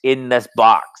 books in this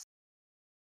box.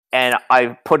 And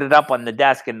I put it up on the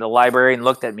desk, and the librarian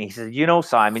looked at me. He said,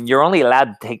 Simon, you're only allowed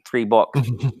to take 3 books.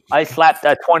 I slapped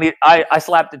a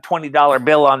 $20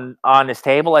 bill on his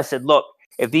table. I said, look,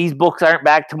 if these books aren't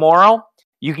back tomorrow,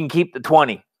 you can keep the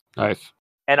 20. Nice.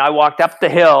 And I walked up the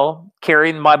hill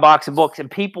carrying my box of books,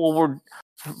 and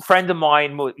friends of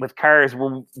mine with cars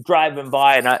were driving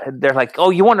by, and they're like, oh,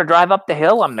 you want to drive up the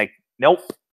hill? I'm like, nope.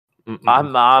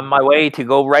 I'm on my way to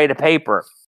go write a paper.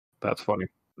 That's funny.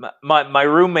 My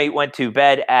roommate went to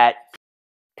bed at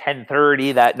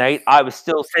 10:30 that night. I was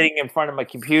still sitting in front of my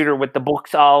computer with the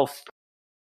books all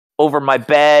over my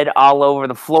bed, all over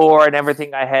the floor and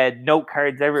everything. I had note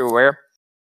cards everywhere.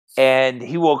 And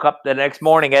he woke up the next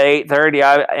morning at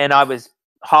 8:30, and I was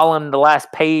hauling the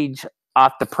last page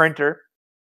off the printer.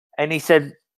 And he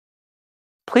said,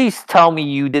 please tell me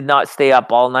you did not stay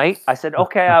up all night. I said,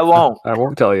 okay, I won't. I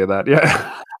won't tell you that.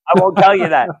 Yeah. I won't tell you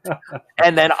that.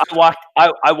 And then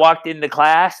I walked into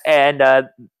class, and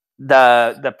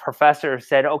the professor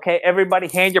said, okay, everybody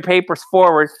hand your papers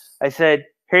forward. I said,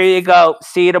 here you go.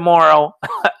 See you tomorrow.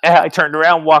 And I turned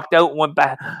around, walked out, and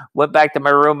went back to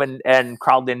my room and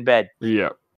crawled in bed. Yeah.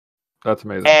 That's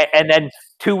amazing. And then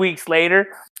 2 weeks later,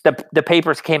 the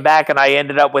papers came back, and I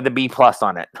ended up with a B+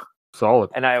 on it. Solid.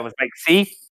 And I was like, see?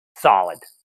 Solid.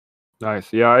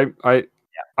 Nice. Yeah,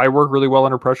 I work really well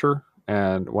under pressure.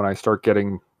 And when I start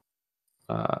getting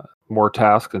more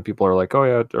tasks and people are like, oh,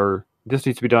 yeah, or this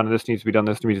needs to be done, and this needs to be done,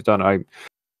 this needs to be done,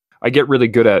 I get really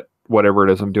good at whatever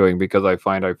it is I'm doing because I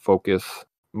find I focus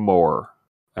more.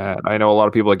 And I know a lot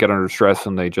of people that get under stress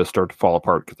and they just start to fall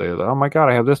apart because they're like, oh, my God,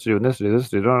 I have this to do and this to do, this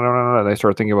to do. No. And they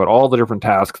start thinking about all the different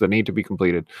tasks that need to be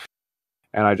completed.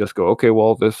 And I just go, okay,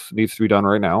 well, this needs to be done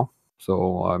right now.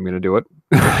 So I'm going to do it.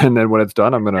 And then when it's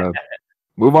done, I'm going to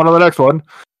move on to the next one.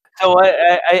 So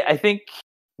I think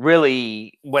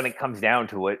really when it comes down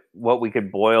to it, what we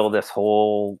could boil this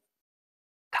whole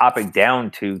topic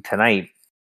down to tonight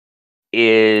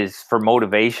is for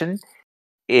motivation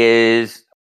is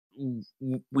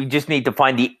we just need to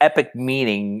find the epic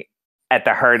meaning at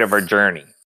the heart of our journey.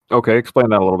 Okay, explain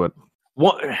that a little bit.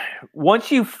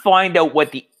 Once you find out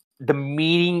what the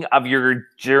meaning of your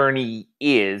journey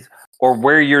is, or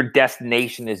where your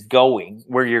destination is going,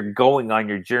 where you're going on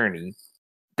your journey,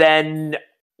 then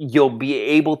you'll be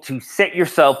able to set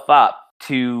yourself up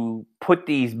to put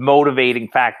these motivating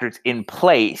factors in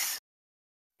place,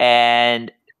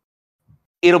 and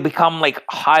it'll become like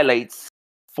highlights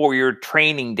for your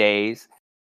training days.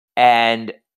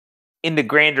 And in the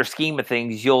grander scheme of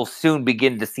things, you'll soon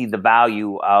begin to see the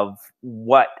value of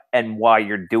what and why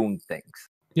you're doing things.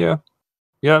 Yeah,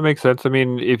 it makes sense. I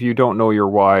mean, if you don't know your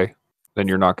why, then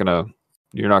you're not gonna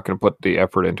put the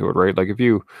effort into it, right? Like if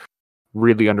you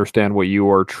really understand what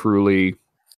you are truly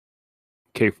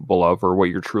capable of, or what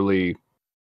you're truly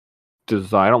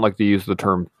designed. I don't like to use the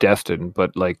term destined,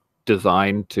 but like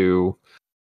designed to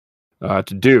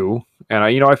do. And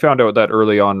I found out that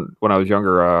early on when I was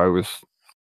younger, I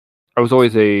was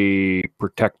always a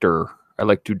protector. I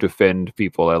like to defend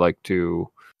people. I like to.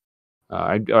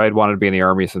 I'd wanted to be in the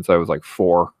army since I was like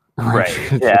 4.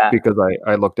 Right. Yeah. Because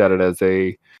I looked at it as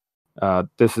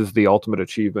this is the ultimate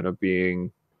achievement of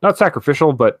being not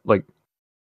sacrificial, but like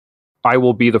I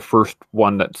will be the first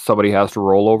one that somebody has to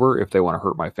roll over if they want to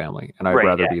hurt my family. And I'd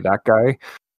rather be that guy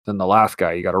than the last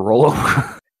guy you got to roll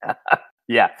over.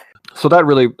 Yeah. So that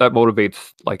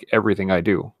motivates like everything I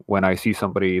do. When I see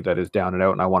somebody that is down and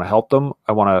out and I want to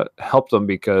help them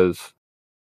because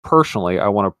personally I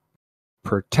want to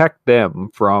protect them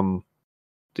from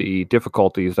the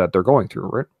difficulties that they're going through,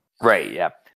 right? Right, yeah.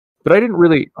 But I didn't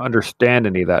really understand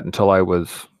any of that until I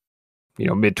was,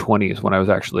 mid-20s, when I was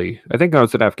I think I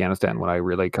was in Afghanistan when I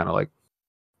really kind of like,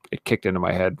 it kicked into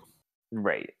my head.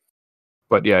 Right.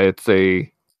 But yeah,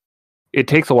 it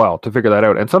takes a while to figure that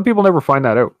out. And some people never find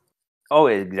that out. Oh,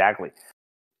 exactly.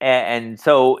 And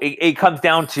so it comes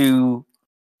down to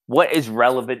what is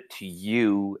relevant to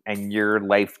you and your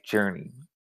life journey.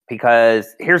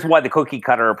 Because here's why the cookie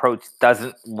cutter approach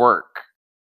doesn't work.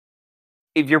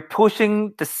 If you're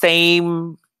pushing the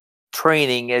same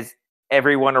training as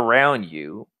everyone around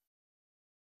you,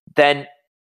 then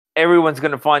everyone's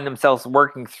going to find themselves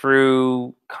working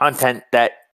through content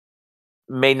that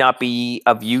may not be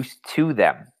of use to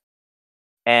them.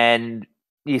 And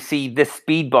you see, this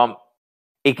speed bump,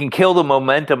 it can kill the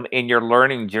momentum in your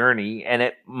learning journey, and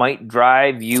it might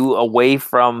drive you away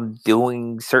from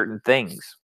doing certain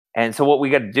things. And so what we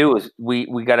got to do is we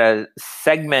got to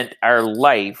segment our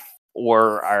life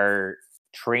or our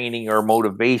training or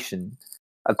motivation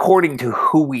according to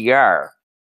who we are.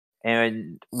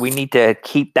 and we need to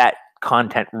keep that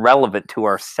content relevant to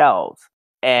ourselves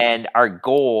and our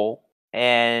goal.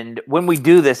 And when we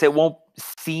do this, it won't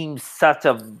seem such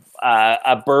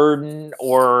a burden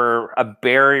or a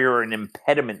barrier or an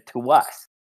impediment to us.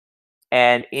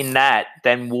 And in that,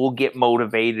 then we'll get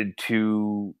motivated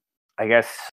to, I guess,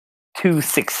 to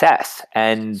success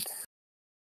and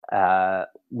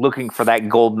looking for that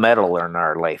gold medal in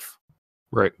our life.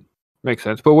 Right. Makes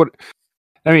sense. But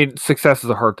success is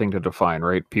a hard thing to define,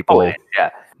 right? People,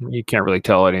 you can't really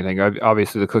tell anything.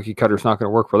 Obviously, the cookie cutter's not going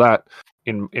to work for that.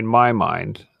 In my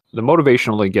mind, the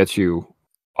motivation only gets you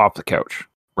off the couch,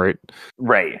 right?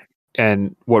 Right.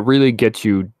 And what really gets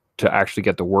you to actually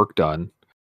get the work done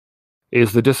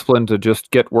is the discipline to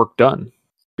just get work done.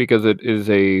 Because it is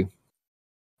these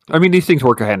things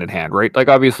work hand in hand, right? Like,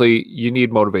 obviously, you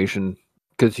need motivation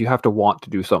because you have to want to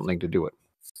do something to do it.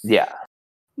 Yeah.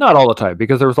 Not all the time,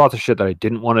 because there was lots of shit that I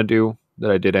didn't want to do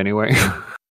that I did anyway,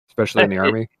 especially in the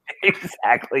Army.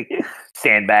 Exactly.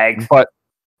 Sandbags. But,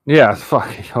 yeah,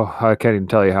 fuck. Oh, I can't even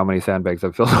tell you how many sandbags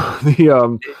I've filled.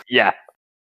 Yeah.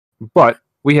 But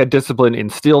we had discipline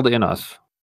instilled in us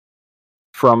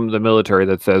from the military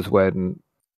that says when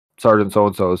Sergeant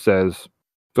so-and-so says,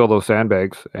 fill those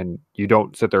sandbags, and you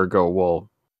don't sit there and go, well,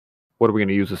 what are we going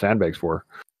to use the sandbags for?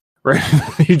 Right?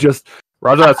 You just,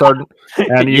 roger that, Sergeant,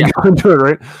 and you go into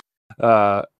it,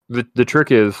 right? The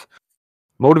trick is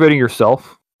motivating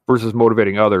yourself versus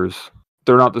motivating others.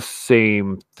 They're not the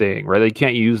same thing, right? They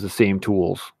can't use the same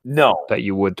tools that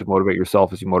you would to motivate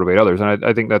yourself as you motivate others. And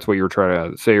I think that's what you were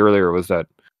trying to say earlier, was that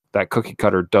cookie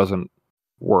cutter doesn't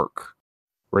work,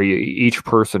 right? Each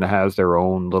person has their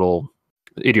own little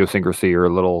idiosyncrasy or a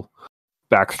little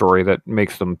backstory that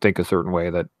makes them think a certain way,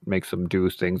 that makes them do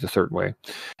things a certain way.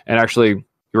 And actually,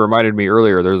 you reminded me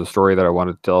earlier, there's a story that I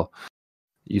wanted to tell.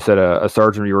 You said a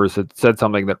sergeant of yours had said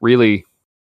something that really,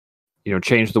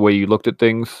 changed the way you looked at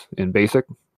things in basic.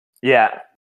 Yeah.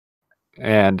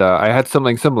 And I had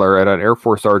something similar at an Air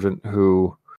Force sergeant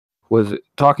who was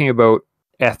talking about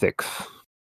ethics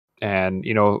and,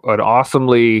 an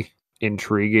awesomely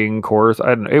intriguing course.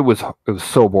 It was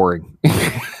so boring.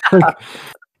 Like,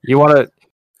 you want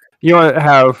to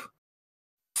have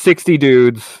 60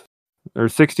 dudes or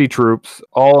 60 troops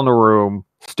all in a room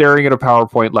staring at a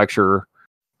PowerPoint lecture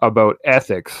about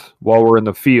ethics while we're in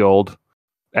the field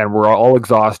and we're all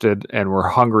exhausted and we're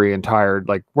hungry and tired.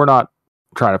 Like, we're not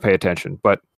trying to pay attention.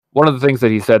 But one of the things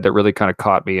that he said that really kind of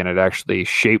caught me, and it actually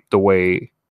shaped the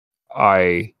way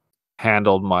I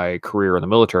handled my career in the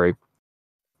military,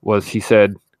 was he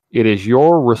said, it is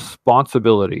your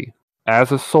responsibility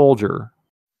as a soldier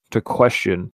to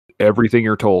question everything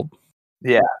you're told.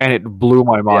 Yeah. And it blew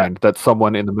my mind that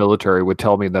someone in the military would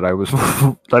tell me that I was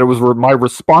that it was my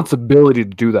responsibility to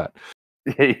do that.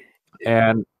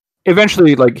 And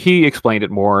eventually, like, he explained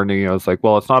it more, and it's like,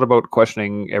 well, it's not about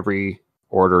questioning every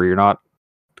order. You're not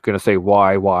going to say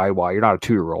why. You're not a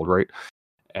 2-year-old, right?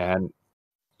 And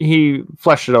he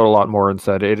fleshed it out a lot more and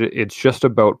said it's just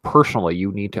about personally,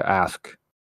 you need to ask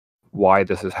why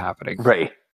this is happening,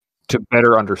 right? To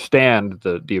better understand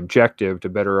the objective, to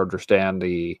better understand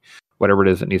the whatever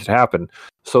it is that needs to happen,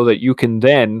 so that you can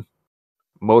then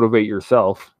motivate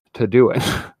yourself to do it,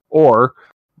 or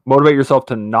motivate yourself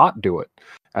to not do it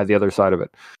at the other side of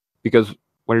it. Because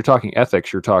when you're talking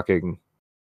ethics, you're talking,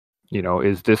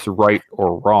 is this right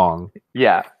or wrong?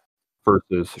 Yeah.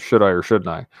 Versus should I or shouldn't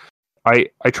I?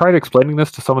 I tried explaining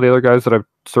this to some of the other guys that I've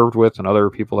served with and other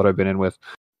people that I've been in with,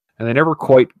 and they never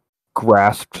quite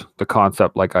grasped the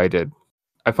concept like I did.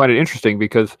 I find it interesting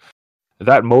because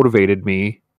that motivated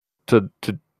me to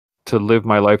live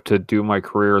my life, to do my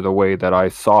career the way that I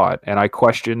saw it. And I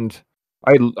questioned,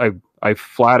 I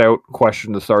flat out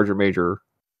questioned the sergeant major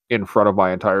in front of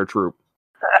my entire troop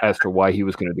as to why he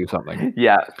was going to do something.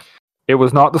 Yeah. It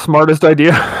was not the smartest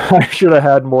idea. I should have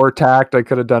had more tact. I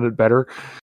could have done it better.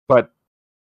 But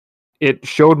it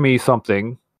showed me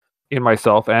something in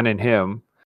myself and in him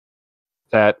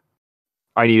that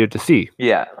I needed to see.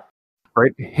 Yeah.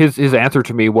 Right? His answer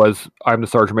to me was, I'm the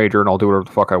sergeant major and I'll do whatever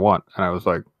the fuck I want. And I was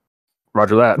like,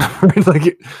 roger that. It's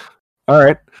like, all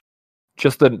right.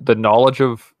 Just the knowledge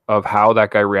of how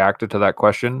that guy reacted to that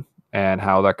question and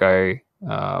how that guy,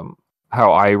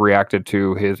 how I reacted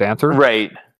to his answer.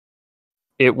 Right.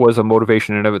 It was a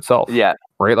motivation in and of itself. Yeah.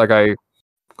 Right? Like,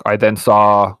 I then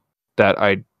saw that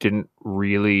I didn't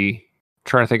really,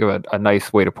 trying to think of a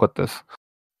nice way to put this.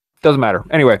 Doesn't matter.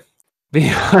 Anyway,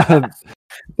 the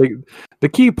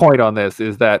key point on this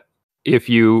is that if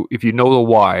you know the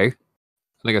why, I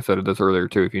think I said this earlier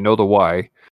too, if you know the why,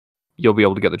 you'll be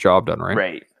able to get the job done, right?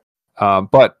 Right.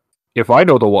 But if I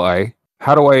know the why,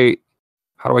 how do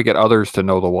how do I get others to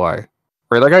know the why?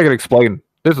 Right? Like I can explain,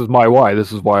 this is my why,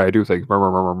 this is why I do things. But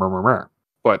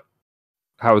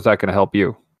how is that going to help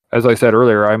you? As I said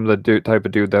earlier, I'm the type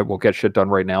of dude that will get shit done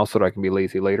right now so that I can be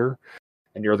lazy later.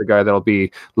 And you're the guy that'll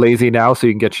be lazy now so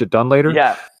you can get shit done later.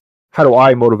 Yeah. How do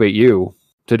I motivate you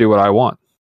to do what I want?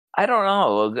 I don't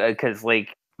know, because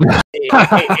like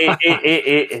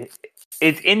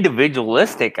it's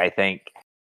individualistic, I think,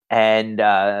 and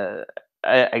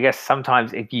I guess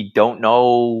sometimes if you don't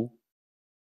know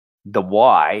the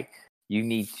why, you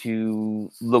need to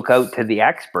look out to the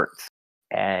experts,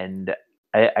 and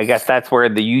I guess that's where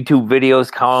the YouTube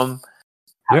videos come.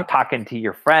 Yep. Talking to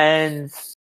your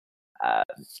friends.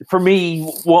 For me,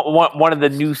 one of the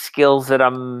new skills that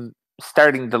I'm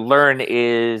starting to learn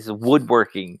is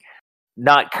woodworking,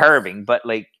 not carving, but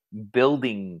like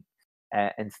building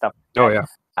and stuff. Oh yeah.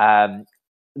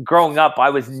 Growing up, I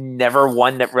was never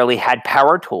one that really had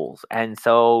power tools, and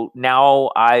so now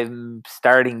I'm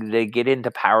starting to get into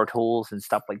power tools and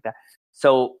stuff like that.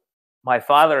 So my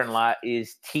father-in-law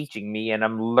is teaching me, and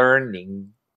I'm learning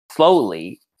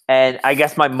slowly. And I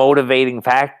guess my motivating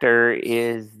factor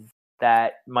is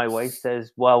that my wife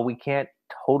says, well, we can't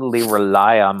totally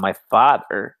rely on my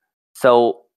father.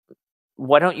 So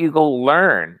why don't you go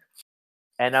learn?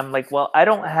 And I'm like, well, I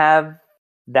don't have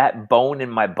that bone in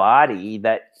my body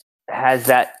that has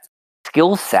that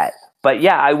skill set. But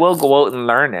yeah, I will go out and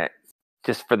learn it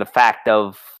just for the fact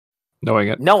of knowing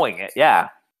it. Yeah.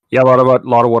 Yeah, a lot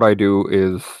of what I do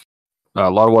is a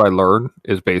lot of what I learn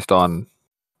is based on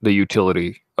the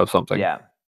utility of something. Yeah.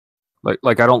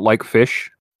 Like I don't like fish.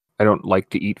 I don't like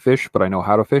to eat fish, but I know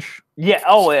how to fish. Yeah.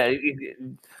 Oh,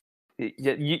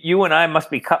 you and I must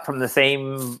be cut from the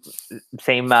same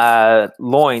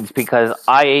loins, because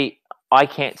I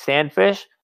can't stand fish,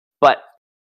 but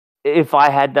if I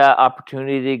had the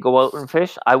opportunity to go out and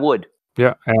fish, I would.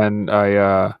 Yeah, and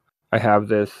I have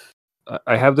this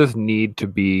need to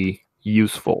be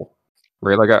useful,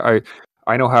 right? Like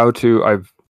I know how to.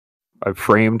 I've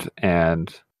framed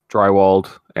and drywalled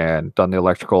and done the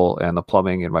electrical and the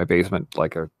plumbing in my basement.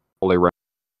 Like I fully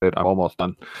rented. I'm almost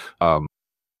done. I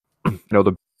know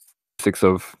the basics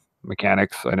of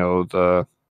mechanics. I know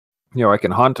I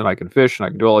can hunt and I can fish and I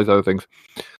can do all these other things.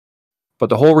 But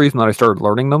the whole reason that I started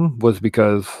learning them was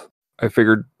because I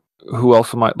figured, who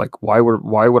else am I? Like, why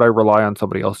would I rely on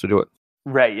somebody else to do it?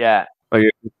 Right. Yeah. Like,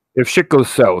 if shit goes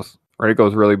south, right, it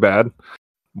goes really bad.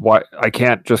 Why I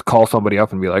can't just call somebody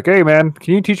up and be like, "Hey, man,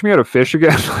 can you teach me how to fish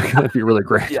again?" Like, that'd be really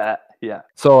great. Yeah. Yeah.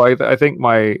 So I think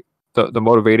the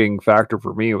motivating factor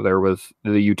for me there was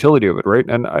the utility of it, right?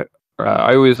 And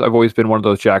I've always been one of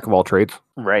those jack of all trades.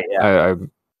 Right. Yeah.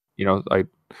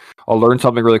 I'll learn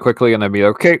something really quickly and then be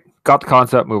like, okay, got the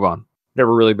concept, move on.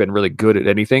 Never really been really good at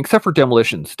anything except for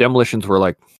demolitions. Demolitions were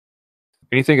like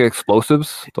anything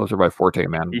explosives. Those are my forte,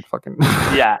 man. Fucking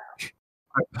yeah.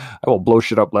 I will blow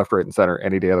shit up left, right, and center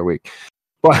any day of the week.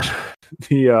 But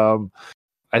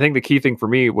I think the key thing for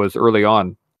me was early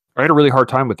on, I had a really hard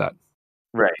time with that.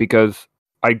 Right. Because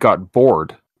I got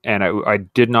bored and I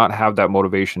did not have that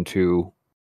motivation to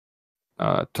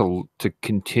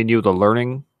continue the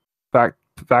learning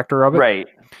factor of it. Right.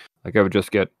 Like I would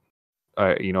just get,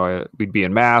 we'd be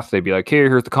in math. They'd be like, "Hey,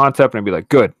 here's the concept," and I'd be like,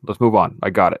 "Good, let's move on. I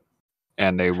got it."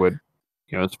 And they would,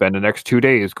 spend the next 2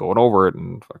 days going over it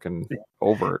and fucking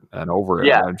over it and over it.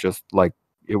 Yeah. And just like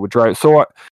it would drive. So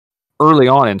early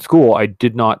on in school, I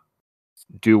did not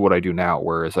do what I do now.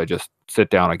 Whereas I just sit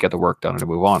down, I get the work done, and I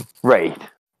move on. Right.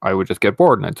 I would just get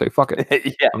bored and I'd say, "Fuck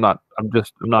it. Yeah. I'm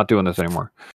not doing this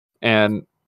anymore." And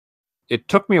it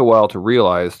took me a while to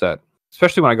realize that,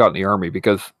 especially when I got in the Army,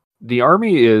 because the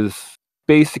Army is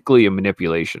basically a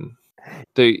manipulation.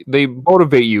 They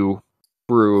motivate you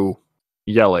through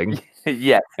yelling,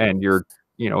 yes, and your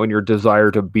and your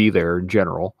desire to be there in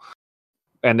general.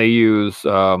 And they use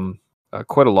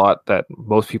quite a lot that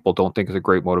most people don't think is a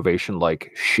great motivation,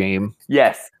 like shame.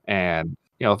 Yes, and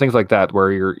things like that,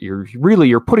 where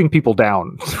you're putting people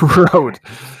down throughout,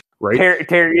 right?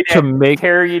 Tear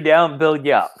you down, build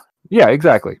you up. Yeah,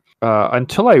 exactly.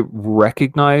 Until I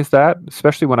recognized that,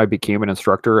 especially when I became an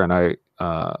instructor and I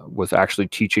was actually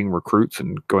teaching recruits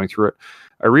and going through it,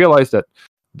 I realized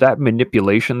that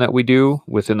manipulation that we do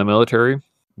within the military,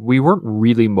 we weren't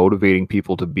really motivating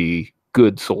people to be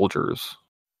good soldiers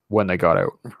when they got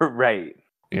out. Right.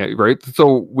 Yeah, right.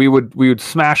 So we would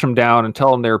smash them down and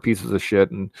tell them they're pieces of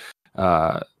shit and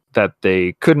that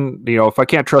they couldn't. If I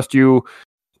can't trust you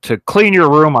to clean your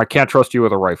room, I can't trust you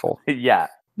with a rifle. Yeah.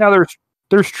 Now there's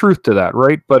truth to that,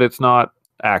 right? But it's not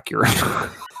accurate.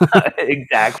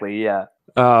 Exactly. Yeah.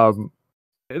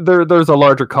 There's a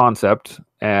larger concept,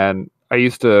 and I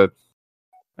used to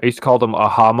I used to call them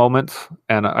aha moments,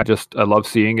 and I love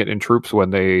seeing it in troops when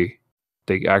they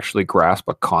actually grasp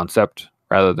a concept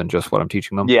rather than just what I'm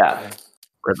teaching them. Yeah.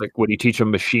 Right? Like when you teach them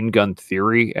machine gun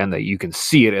theory and that you can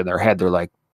see it in their head, they're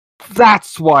like,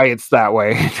 "That's why it's that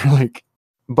way." Like,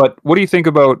 but what do you think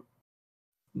about?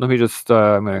 Let me just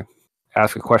I'm gonna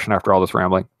ask a question after all this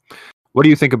rambling. What do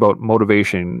you think about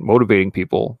motivating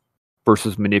people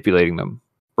versus manipulating them?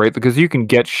 Right? Because you can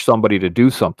get somebody to do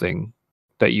something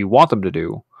that you want them to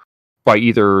do by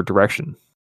either direction.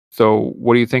 So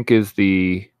what do you think where do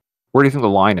you think the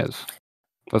line is?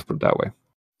 Let's put it that way.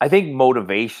 I think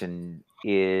motivation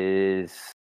is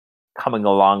coming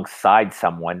alongside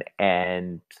someone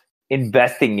and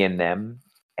investing in them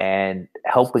and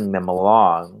helping them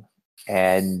along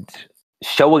and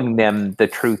showing them the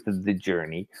truth of the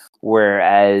journey,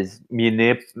 whereas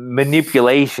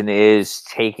manipulation is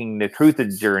taking the truth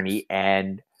of the journey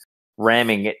and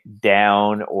ramming it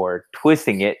down or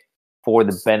twisting it for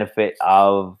the benefit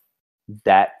of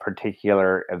that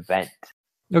particular event.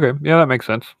 Okay, yeah, that makes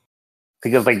sense.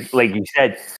 Because like you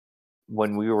said,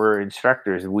 when we were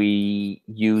instructors, we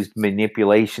used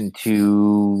manipulation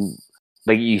to,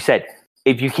 like you said,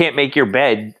 if you can't make your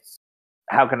bed,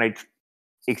 how can I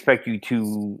expect you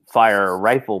to fire a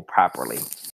rifle properly?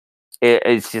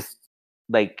 It's just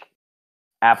like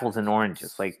apples and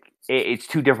oranges. Like it's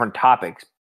two different topics,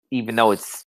 even though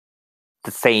it's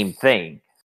the same thing.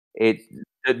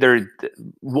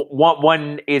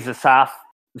 One is a soft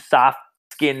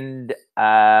skinned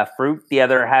fruit. The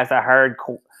other has a hard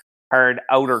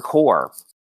outer core.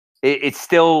 It's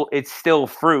still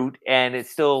fruit and it's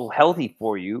still healthy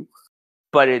for you,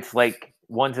 but it's like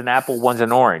one's an apple, one's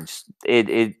an orange.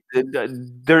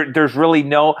 There's really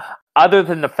no, other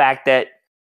than the fact that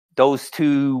those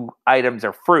two items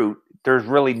are fruit. There's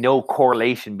really no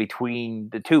correlation between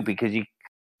the two, because you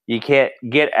can't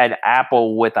get an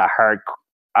apple with a hard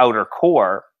outer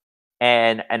core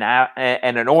and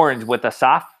an orange with a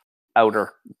soft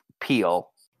outer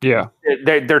peel. Yeah,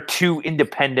 they're two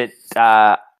independent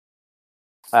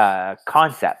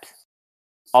concepts,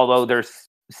 although there's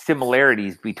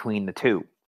similarities between the two.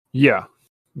 yeah.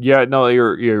 No,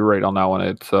 you're right on that one.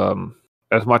 It's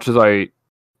as much as I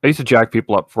used to jack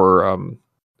people up for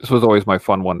this was always my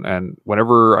fun one. And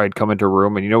whenever I'd come into a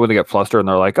room, and when they get flustered and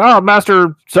they're like, "Oh,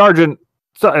 Master Sergeant,"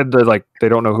 and they're like, they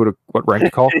don't know what rank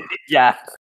to call. Yeah.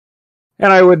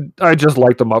 And I just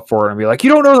light them up for it and be like,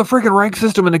 "You don't know the freaking rank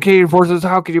system in the Canadian Forces.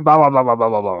 How could you blah blah blah blah blah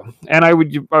blah blah?" And I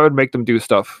would make them do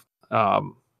stuff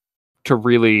to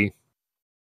really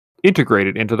integrate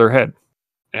it into their head.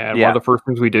 And one of the first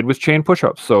things we did was chain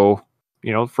push-ups. So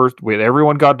first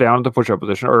everyone got down to the push-up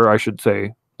position, or I should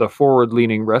say, the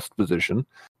forward-leaning rest position,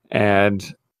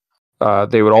 and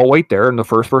they would all wait there. And the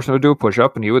first person would do a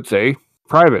push-up, and he would say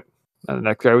private. And the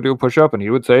next guy would do a push-up, and he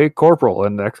would say corporal.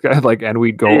 And the next guy, and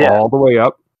we'd go all the way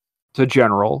up to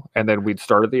general, and then we'd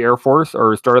start at the Air Force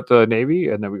or start at the Navy,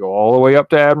 and then we go all the way up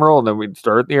to Admiral, and then we'd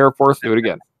start at the Air Force, do it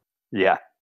again. Yeah.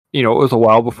 It was a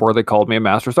while before they called me a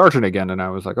Master Sergeant again, and I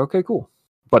was like, okay, cool.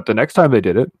 But the next time they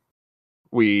did it,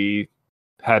 we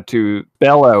had to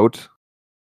spell out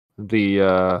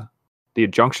the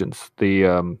adjunctions,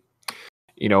 the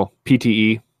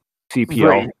PTE,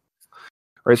 CPL.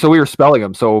 Right, so we were spelling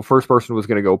them. So first person was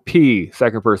going to go P,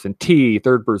 second person T,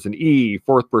 third person E,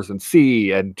 fourth person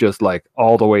C, and just like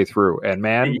all the way through. And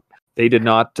man, they did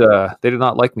not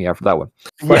like me after that one.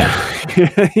 But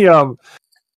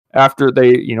after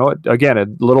they, again, a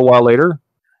little while later,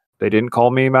 they didn't call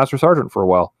me Master Sergeant for a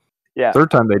while. Yeah. Third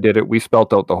time they did it, we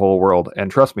spelt out the whole world. And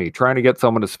trust me, trying to get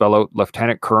someone to spell out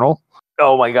Lieutenant Colonel.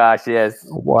 Oh my gosh, yes.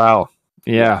 Wow.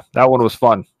 Yeah, that one was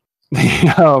fun.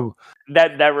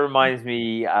 That reminds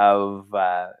me of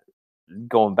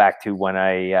going back to when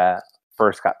I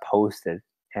first got posted,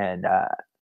 and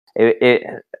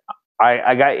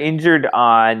I got injured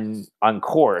on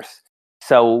course.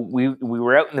 So we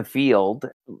were out in the field.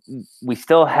 We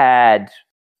still had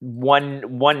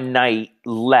one night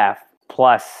left,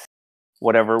 plus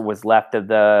whatever was left of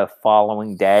the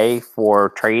following day for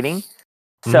training.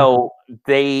 Mm-hmm. So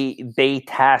they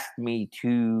tasked me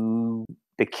to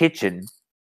the kitchen,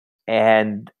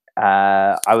 and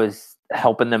I was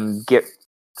helping them get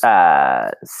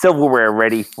silverware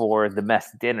ready for the mess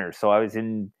dinner. So I was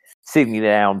sitting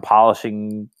down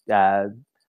polishing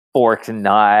forks and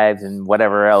knives and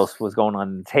whatever else was going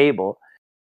on the table.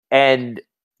 And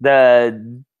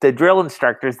the drill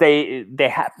instructors, they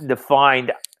happened to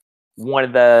find one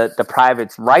of the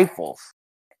private's rifles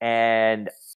and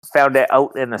found it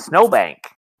out in a snowbank.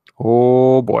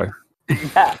 Oh boy.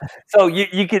 Yeah. So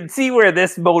you can see where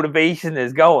this motivation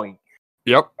is going.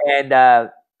 Yep.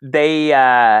 And they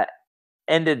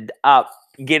ended up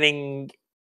getting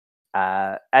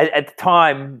at the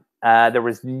time there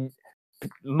was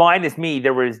minus me,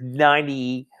 there was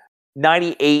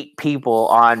 98 people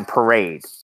on parade.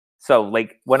 So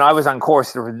like when I was on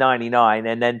course, there was 99,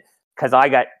 and then because I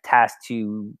got tasked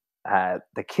to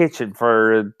the kitchen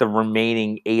for the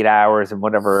remaining 8 hours and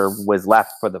whatever was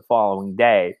left for the following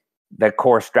day, the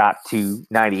course dropped to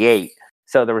 98.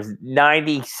 So there was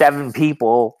 97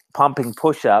 people pumping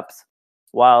push-ups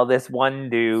while this one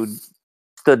dude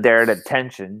stood there at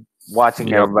attention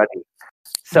watching everybody.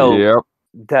 So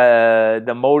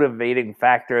the motivating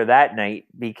factor that night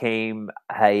became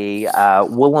a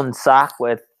woolen sock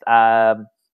with an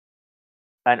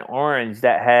orange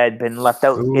that had been left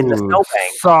out in the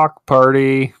snowbank. Sock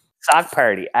party,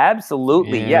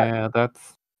 absolutely, yeah.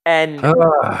 That's and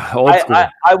old school.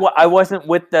 I wasn't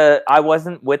with the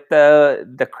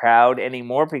crowd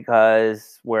anymore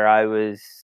because where I was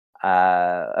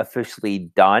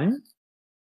officially done.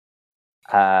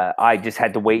 I just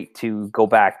had to wait to go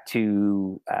back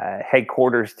to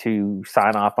headquarters to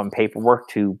sign off on paperwork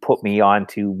to put me on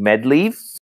to med leave.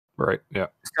 Right, yeah.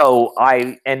 So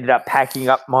I ended up packing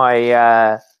up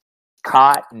my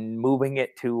cot and moving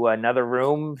it to another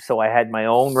room. So I had my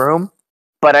own room.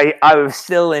 But I was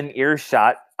still in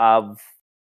earshot of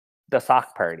the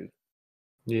sock party.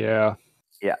 Yeah.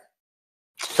 Yeah.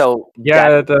 So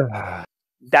yeah,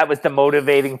 that was the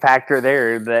motivating factor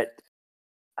there that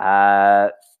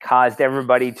caused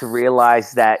everybody to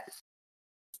realize that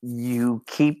you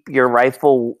keep your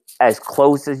rifle as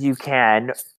close as you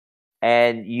can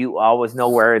and you always know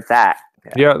where it's at.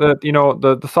 Yeah,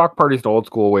 the sock party is an old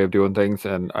school way of doing things,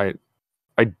 and I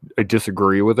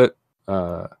disagree with it.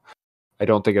 I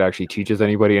don't think it actually teaches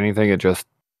anybody anything. It just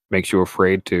makes you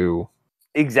afraid to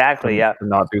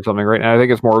not do something right. And I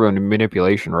think it's more of a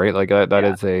manipulation, right? Like that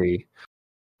is a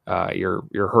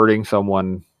you're hurting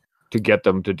someone to get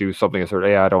them to do something.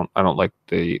 I don't like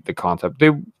the concept.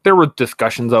 There were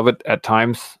discussions of it at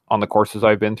times on the courses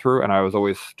I've been through, and I was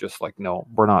always just like, no,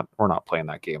 we're not playing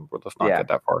that game. Let's not get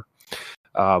that far.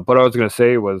 But what I was going to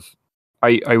say was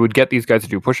I would get these guys to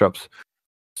do push-ups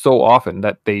so often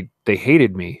that they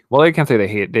hated me. Well, I can't say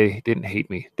they didn't hate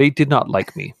me. They did not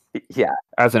like me. Yeah.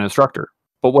 As an instructor.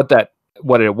 But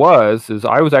what it was is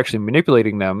I was actually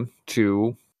manipulating them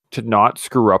to not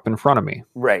screw up in front of me.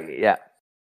 Right, yeah.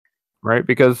 Right?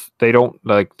 Because they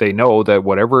know that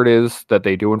whatever it is that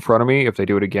they do in front of me, if they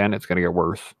do it again, it's going to get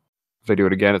worse. If they do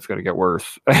it again, it's going to get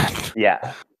worse.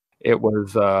 Yeah. It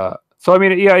was so I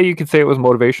mean, yeah, you could say it was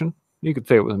motivation. You could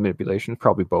say it was manipulation,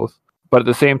 probably both. But at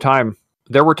the same time,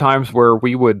 there were times where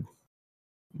we would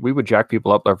jack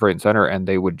people up left, right, and center, and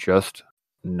they would just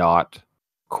not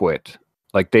quit.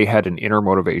 Like they had an inner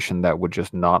motivation that would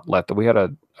just not let them. We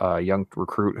had a young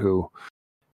recruit who,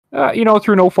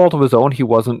 through no fault of his own, he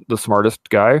wasn't the smartest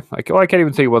guy. I can't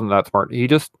even say he wasn't that smart. He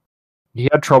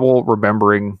had trouble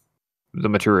remembering the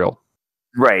material.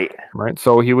 Right. Right.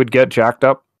 So he would get jacked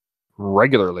up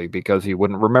regularly because he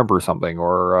wouldn't remember something,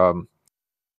 or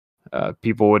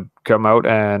people would come out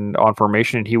and on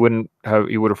formation and he would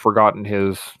have forgotten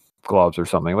his gloves or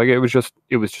something. Like it was just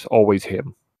always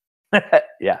him.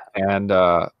 Yeah. And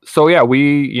so yeah,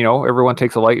 everyone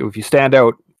takes a light. If you stand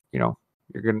out,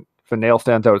 if a nail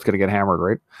stands out, it's gonna get hammered,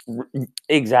 right?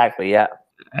 Exactly, yeah.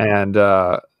 And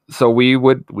so we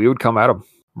would come at him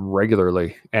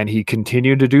regularly, and he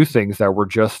continued to do things that were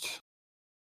just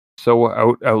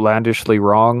so outlandishly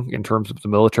wrong in terms of the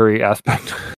military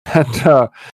aspect. And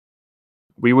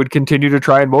we would continue to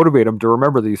try and motivate him to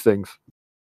remember these things,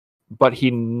 but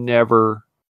he never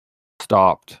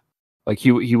stopped. Like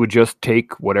he would just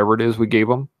take whatever it is we gave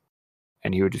him,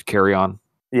 and he would just carry on.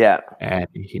 Yeah. And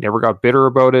he never got bitter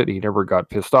about it. He never got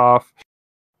pissed off.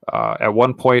 At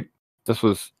one point, this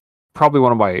was probably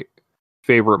one of my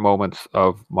favorite moments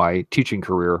of my teaching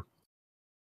career.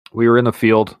 We were in the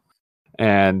field,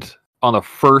 and on the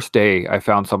first day, I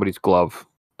found somebody's glove.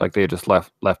 Like they had just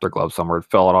left their glove somewhere. It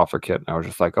fell off their kit. And I was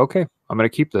just like, okay, I'm going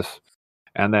to keep this.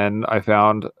 And then I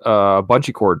found a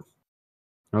bungee cord.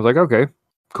 I was like, okay,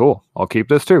 cool. I'll keep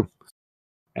this too.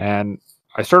 And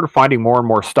I started finding more and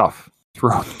more stuff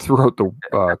throughout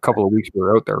the couple of weeks we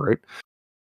were out there, right?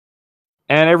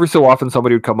 And every so often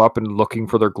somebody would come up and looking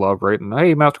for their glove, right? And,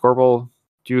 hey, Master Corporal,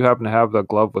 do you happen to have the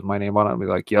glove with my name on it? I'd be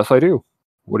like, yes, I do.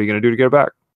 What are you going to do to get it back?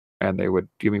 And they would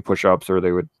give me push-ups, or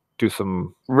they would do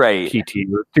some PT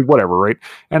or do whatever, right?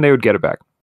 And they would get it back.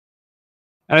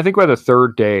 And I think by the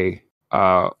third day,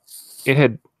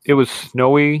 it was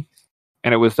snowy,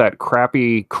 and it was that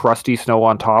crappy, crusty snow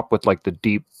on top with like the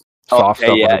deep, soft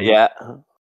stuff. Yeah.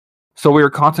 So we were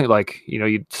constantly like,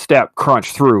 you'd step,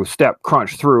 crunch through,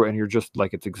 and you're just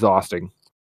like, it's exhausting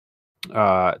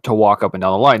to walk up and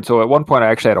down the line. So at one point, I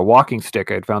actually had a walking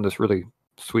stick. I had found this really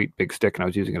sweet big stick, and I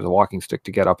was using it as a walking stick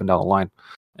to get up and down the line.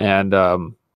 And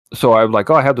so I'm like,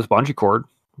 I have this bungee cord.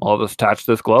 I'll just attach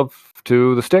this glove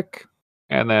to the stick,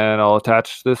 and then I'll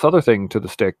attach this other thing to the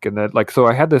stick. And then, so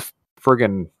I had this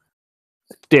friggin'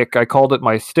 stick. I called it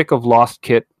my Stick of Lost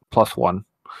Kit +1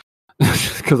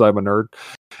 because I'm a nerd.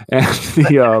 And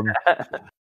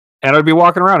and I'd be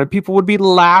walking around, and people would be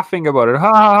laughing about it.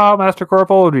 Ha ha ha, Master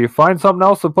Corporal, did you find something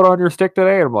else to put on your stick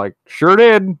today? And I'm like, sure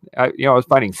did. I was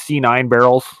finding C9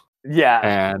 barrels.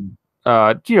 Yeah. And,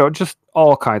 just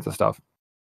all kinds of stuff.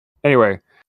 Anyway,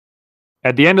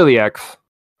 at the end of the X,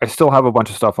 I still have a bunch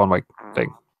of stuff on my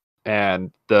thing.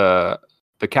 And the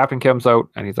captain comes out,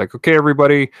 and he's like, okay,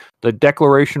 everybody, the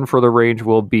declaration for the range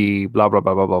will be blah, blah,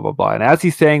 blah, blah, blah, blah, blah. And as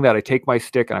he's saying that, I take my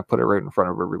stick and I put it right in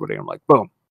front of everybody. I'm like, boom.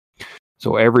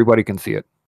 So everybody can see it.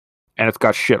 And it's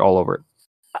got shit all over it.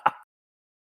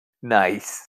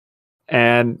 Nice.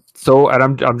 And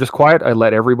I'm just quiet. I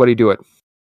let everybody do it.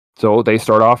 So they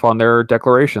start off on their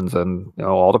declarations, and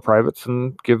all the privates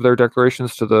and give their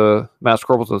declarations to the Master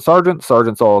Corporals and the Sergeant.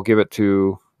 Sergeants all give it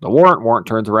to the Warrant. Warrant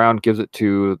turns around, gives it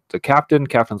to the Captain.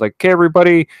 Captain's like, okay,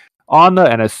 everybody on the...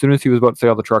 And as soon as he was about to say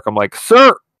on the truck, I'm like,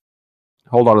 sir,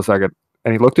 hold on a second.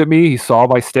 And he looked at me, he saw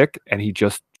my stick, and he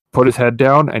just put his head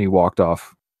down, and he walked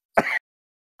off.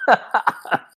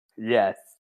 Yes.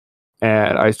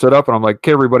 And I stood up, and I'm like,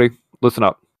 okay, everybody, listen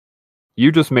up.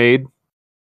 You just made...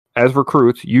 As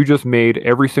recruits, you just made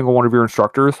every single one of your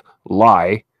instructors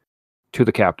lie to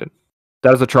the captain.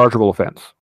 That is a chargeable offense.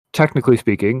 Technically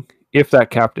speaking, if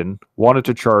that captain wanted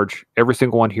to charge every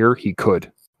single one here, he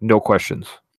could. No questions.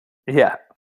 Yeah.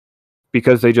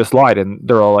 Because they just lied, and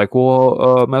they're all like,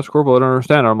 well, Master Corporal, I don't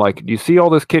understand. I'm like, do you see all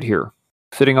this kit here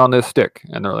sitting on this stick?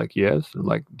 And they're like, yes. I'm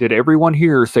like, did everyone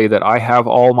here say that I have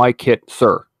all my kit,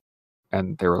 sir?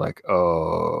 And they were like,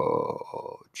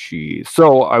 oh, geez.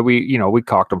 So we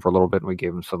cocked them for a little bit, and we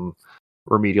gave them some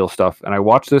remedial stuff. And I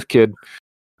watched this kid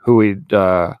who had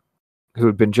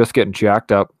been just getting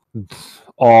jacked up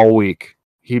all week.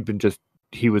 He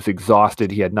was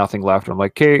exhausted. He had nothing left. And I'm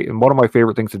like, okay. And one of my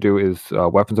favorite things to do is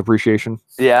weapons appreciation.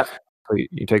 Yeah. So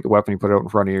you take the weapon, you put it out in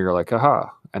front of you, you're like, aha,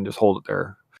 and just hold it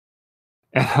there.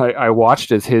 And I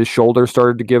watched as his shoulder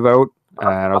started to give out. And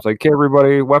I was like, okay,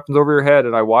 everybody, weapons over your head.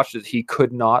 And I watched as he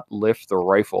could not lift the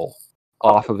rifle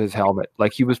off of his helmet.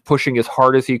 Like, he was pushing as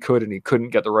hard as he could, and he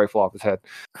couldn't get the rifle off his head.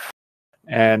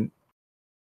 And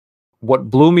what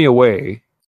blew me away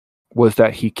was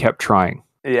that he kept trying.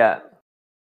 Yeah.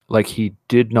 Like, he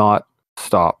did not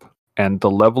stop. And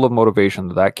the level of motivation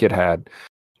that kid had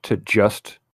to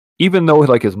just, even though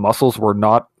like his muscles were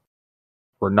not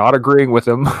agreeing with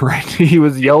him, right? He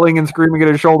was yelling and screaming at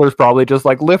his shoulders, probably just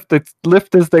like, lift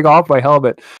this thing off my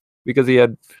helmet, because he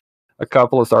had a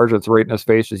couple of sergeants right in his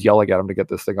face just yelling at him to get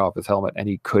this thing off his helmet, and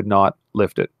he could not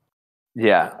lift it.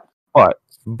 Yeah.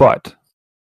 But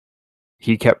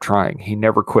he kept trying. He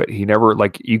never quit. He never,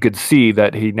 you could see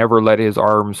that he never let his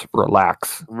arms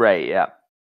relax. Right, yeah.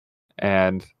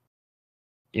 And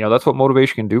that's what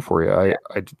motivation can do for you. I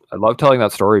love telling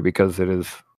that story because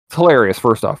it's hilarious,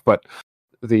 first off, but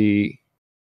the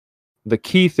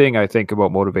key thing I think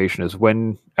about motivation is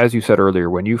when, as you said earlier,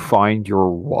 when you find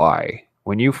your why,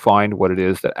 when you find what it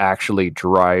is that actually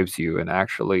drives you, and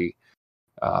actually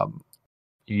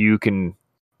you can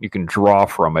draw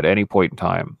from at any point in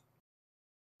time.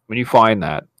 When you find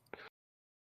that,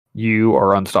 you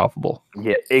are unstoppable.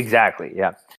 Yeah, exactly.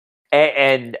 Yeah.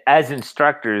 And as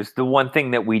instructors, the one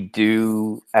thing that we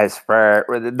do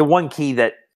the one key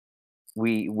that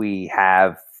we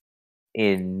have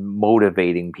in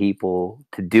motivating people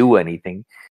to do anything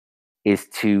is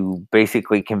to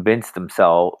basically convince the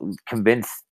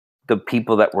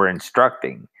people that we're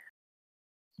instructing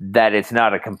that it's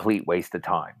not a complete waste of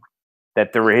time,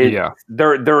 that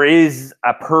there is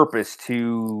a purpose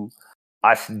to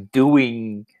us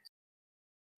doing,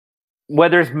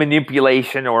 whether it's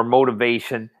manipulation or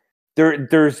motivation.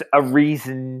 There's a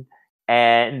reason,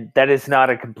 and that is not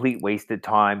a complete waste of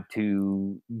time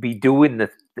to be doing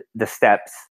the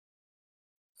steps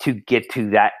to get to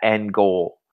that end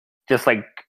goal. Just like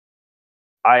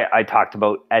I talked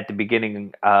about at the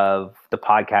beginning of the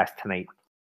podcast tonight,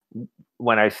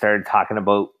 when I started talking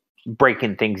about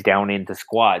breaking things down into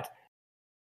squads.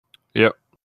 Yep.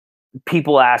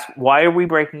 People ask, why are we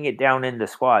breaking it down into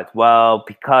squads? Well,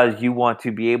 because you want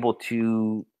to be able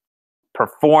to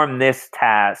perform this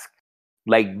task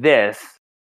like this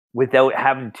without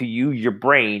having to use your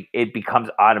brain. It becomes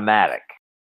automatic.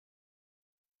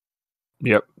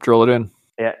 Yep. Drill it in.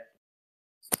 Yeah.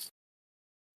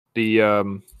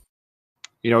 drill.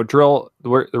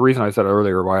 The reason I said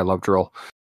earlier why I love drill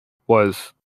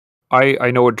was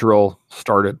I know what drill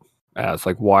started as,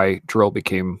 like why drill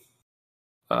became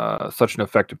such an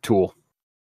effective tool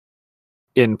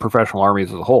in professional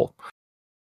armies as a whole.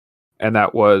 And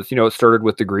that was, it started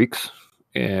with the Greeks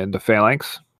and the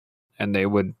phalanx, and they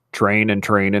would train and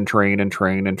train and train and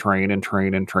train and train and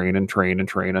train and train and train and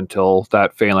train until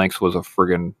that phalanx was a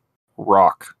friggin'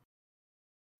 rock.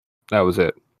 That was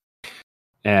it.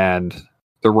 And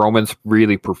the Romans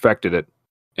really perfected it,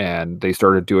 and they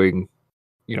started doing,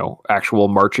 actual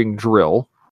marching drill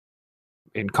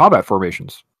in combat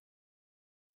formations.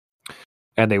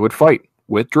 And they would fight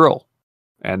with drill.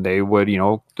 And they would,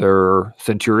 their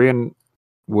centurion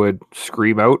would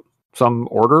scream out some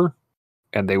order,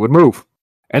 and they would move.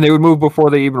 And they would move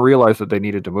before they even realized that they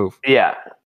needed to move. Yeah.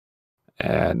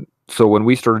 And so when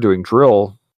we started doing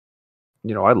drill,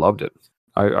 I loved it.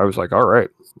 I was like, all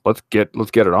right, let's get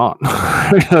it on.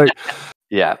 Like,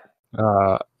 yeah.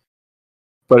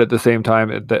 But at the same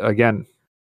time, again,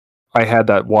 I had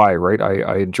that why, right?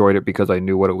 I enjoyed it because I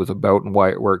knew what it was about and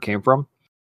where it came from.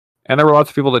 And there were lots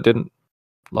of people that didn't.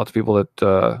 Lots of people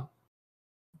that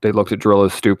they looked at drill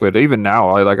as stupid. Even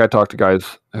now, I talk to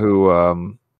guys who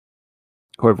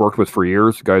I've worked with for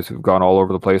years, guys who've gone all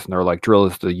over the place, and they're like, drill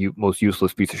is the most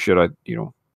useless piece of shit.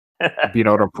 Being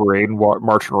out on parade and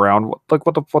marching around, what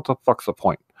the fuck's the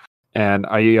point? And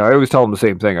I always tell them the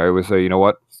same thing. I always say, you know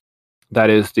what, that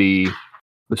is the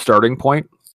starting point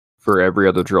for every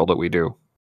other drill that we do.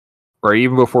 Right,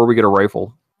 even before we get a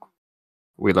rifle,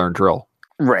 we learn drill.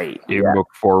 Right. Even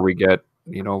before we get,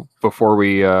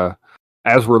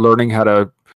 as we're learning how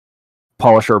to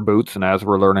polish our boots, and as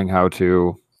we're learning how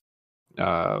to,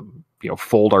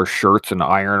 fold our shirts and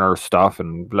iron our stuff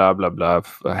and blah blah blah,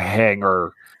 hang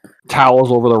our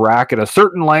towels over the rack at a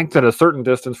certain length at a certain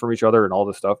distance from each other and all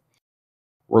this stuff,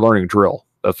 we're learning drill.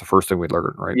 That's the first thing we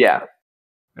learn, right? Yeah.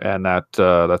 And that's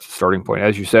the starting point.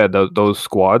 As you said, those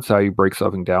squads, how you break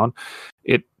something down,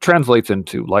 it translates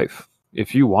into life.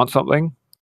 If you want something,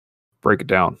 break it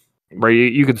down. Right?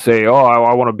 You could say, "Oh,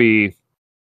 I want to be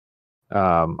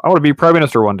prime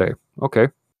minister one day." Okay,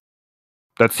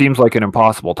 that seems like an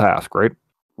impossible task, right?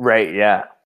 Right. Yeah.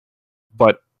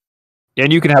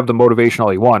 And you can have the motivation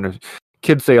all you want.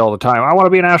 Kids say all the time, "I want to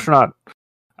be an astronaut.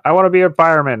 I want to be a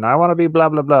fireman. I want to be blah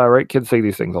blah blah." Right? Kids say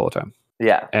these things all the time.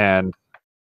 Yeah. And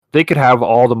they could have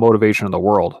all the motivation in the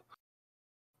world,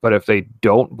 but if they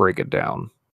don't break it down,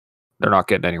 they're not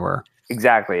getting anywhere.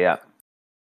 Exactly. Yeah.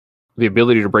 The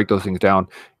ability to break those things down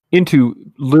into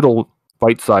little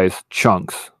bite-sized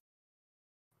chunks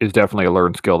is definitely a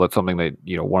learned skill. That's something that,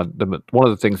 one of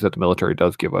the things that the military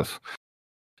does give us,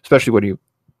 especially when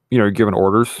you're given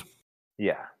orders.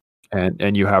 Yeah.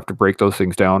 And you have to break those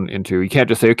things down into, you can't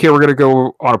just say, okay, we're going to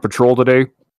go on a patrol today.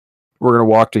 We're going to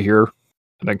walk to here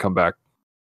and then come back.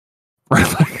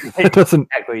 Right? It doesn't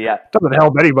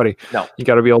help anybody. No. You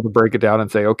got to be able to break it down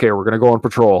and say, okay, we're going to go on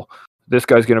patrol. This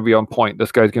guy's going to be on point.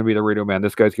 This guy's going to be the radio man.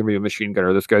 This guy's going to be a machine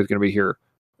gunner. This guy's going to be here.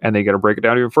 And they got to break it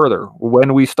down even further.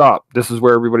 When we stop, this is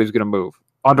where everybody's going to move.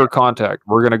 Under contact,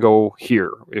 we're going to go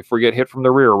here. If we get hit from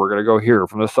the rear, we're going to go here.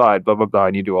 From the side, blah blah blah.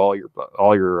 And you do all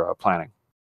your planning.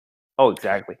 Oh,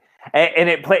 exactly. And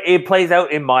it plays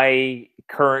out in my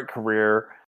current career.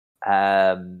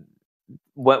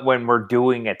 When we're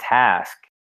doing a task,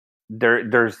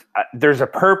 there's a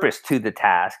purpose to the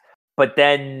task, but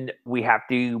then we have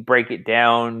to break it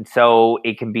down so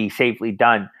it can be safely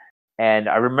done. And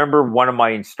I remember one of my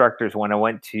instructors when I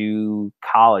went to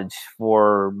college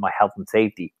for my health and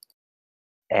safety,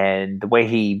 and the way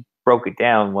he broke it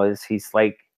down was, he's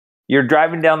like, you're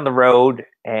driving down the road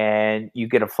and you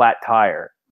get a flat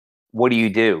tire. What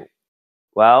do?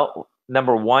 Well,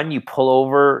 number one, you pull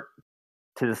over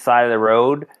to the side of the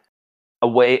road,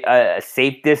 away, a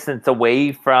safe distance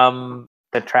away from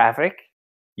the traffic.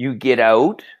 You get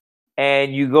out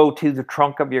and you go to the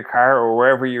trunk of your car or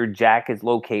wherever your jack is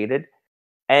located.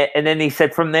 And then he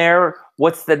said, from there,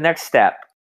 what's the next step?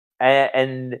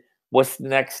 And what's the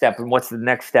next step? And what's the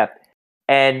next step?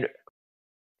 And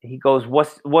he goes,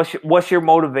 what's your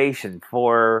motivation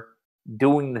for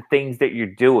doing the things that you're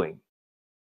doing?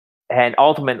 And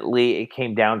ultimately, it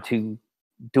came down to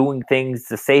doing things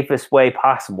the safest way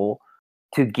possible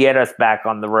to get us back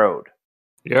on the road.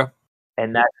 Yeah.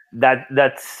 And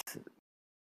that's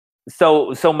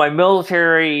so my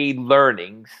military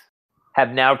learnings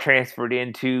have now transferred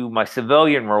into my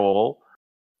civilian role,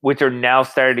 which are now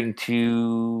starting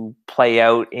to play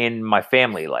out in my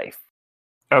family life.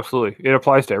 Absolutely. It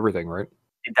applies to everything, right?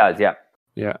 It does, yeah.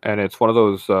 Yeah, and it's one of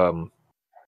those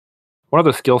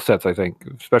skill sets, I think,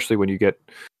 especially when you get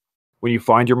when you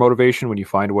find your motivation, when you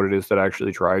find what it is that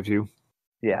actually drives you,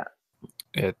 Yeah.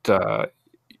 it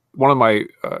one of my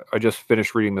I just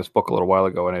finished reading this book a little while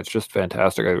ago, and it's just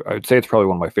fantastic. I would say it's probably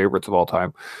one of my favorites of all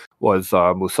time. Was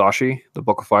Musashi, the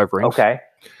Book of Five Rings. Okay.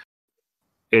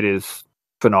 It is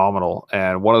phenomenal,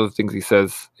 and one of the things he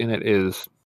says in it is,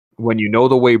 when you know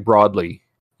the way broadly,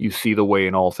 you see the way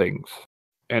in all things.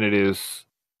 And it's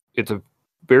a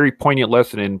very poignant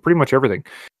lesson in pretty much everything.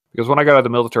 Because when I got out of the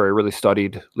military, I really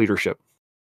studied leadership.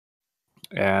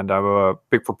 And I'm a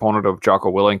big proponent of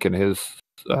Jocko Willink and his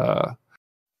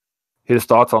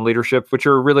thoughts on leadership, which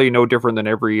are really no different than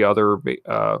every other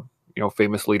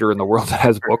famous leader in the world that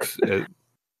has books.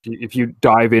 If you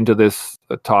dive into this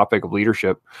topic of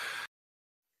leadership,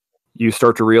 you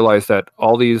start to realize that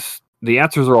the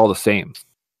answers are all the same,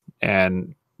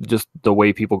 and just the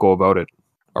way people go about it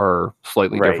are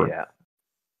slightly different.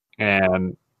 Yeah.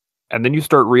 And then you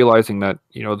start realizing that,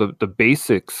 the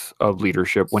basics of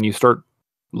leadership, when you start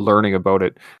learning about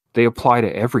it, they apply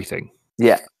to everything.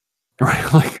 Yeah.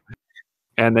 Right.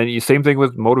 And then same thing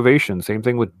with motivation, same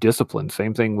thing with discipline,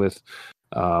 same thing with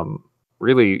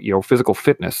really, physical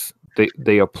fitness.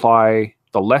 They apply,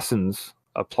 the lessons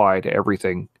apply to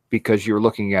everything because you're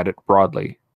looking at it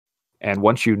broadly. And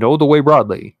once you know the way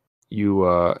broadly,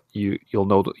 you'll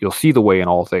see the way in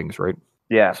all things, right?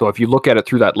 Yeah. So if you look at it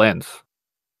through that lens,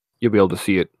 you'll be able to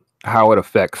see it, how it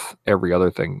affects every other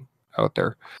thing out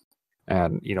there.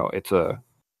 And it's an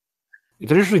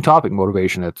interesting topic,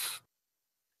 motivation.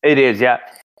 It is, yeah.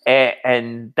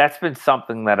 And that's been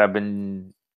something that I've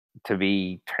been, to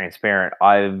be transparent,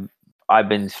 I've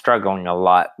been struggling a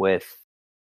lot with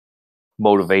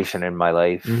motivation in my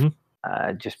life. Mm-hmm.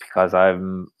 Just because I've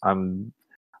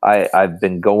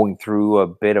been going through a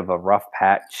bit of a rough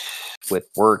patch with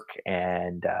work,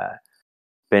 and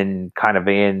been kind of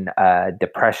in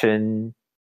depression.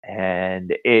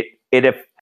 And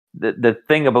the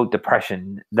thing about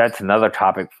depression, that's another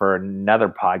topic for another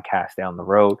podcast down the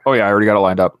road. Oh yeah, I already got it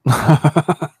lined up.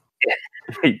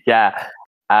 Yeah.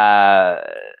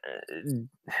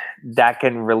 That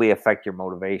can really affect your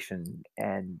motivation.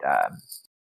 And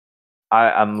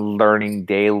I'm learning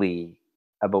daily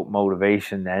about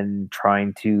motivation and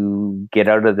trying to get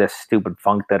out of this stupid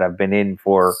funk that I've been in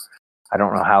for, I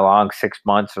don't know how long, 6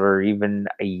 months or even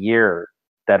a year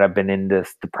that I've been in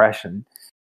this depression.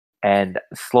 And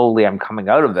slowly I'm coming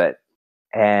out of it.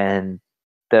 And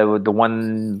the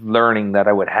one learning that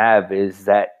I would have is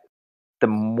that the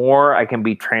more I can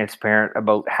be transparent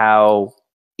about how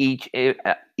each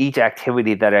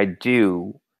activity that I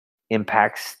do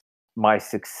impacts my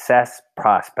success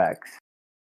prospects,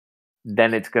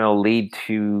 then it's going to lead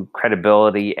to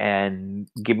credibility and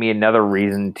give me another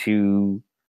reason to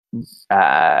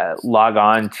log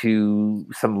on to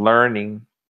some learning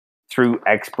through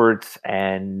experts,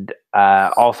 and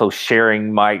also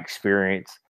sharing my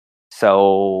experience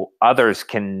so others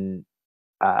can,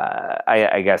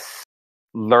 I guess,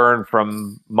 learn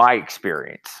from my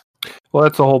experience. Well,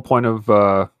 that's the whole point of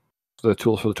the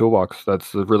Tools for the Toolbox.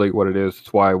 That's really what it is.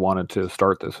 It's why I wanted to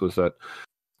start this, was that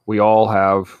we all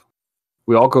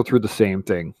go through the same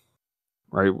thing,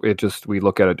 right? We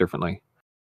look at it differently.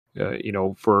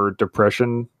 For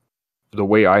depression, the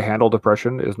way I handle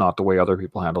depression is not the way other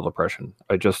people handle depression.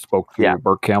 I just spoke to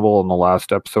Burke Campbell in the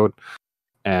last episode,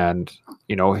 and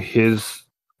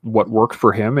what worked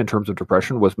for him in terms of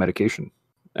depression was medication,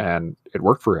 and it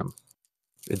worked for him.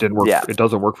 It didn't work. It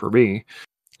doesn't work for me.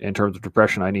 In terms of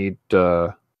depression, I need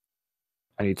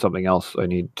something else. I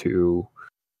need to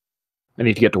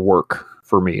get to work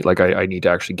for me. Like I need to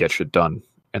actually get shit done,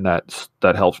 and that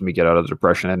helps me get out of the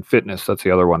depression. And fitness, that's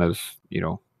the other one, is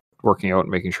working out and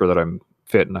making sure that I'm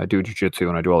fit, and I do jiu-jitsu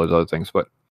and I do all these other things. But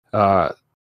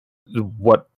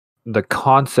what the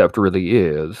concept really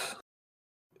is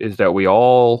that we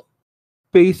all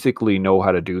basically know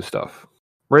how to do stuff.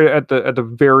 Right at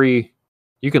the very,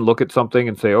 you can look at something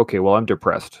and say, okay, well, I'm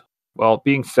depressed. Well,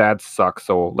 being sad sucks,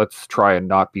 so let's try and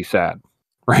not be sad.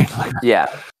 Right? Yeah.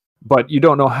 But you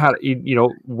don't know how to,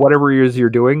 whatever it is you're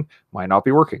doing might not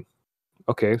be working.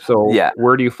 Okay, so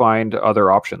where do you find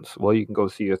other options? Well, you can go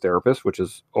see a therapist, which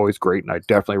is always great, and I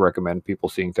definitely recommend people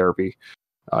seeing therapy.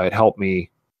 It helped me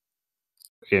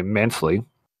immensely.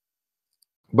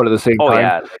 But at the same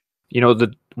time,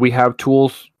 we have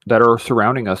tools that are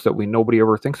surrounding us that nobody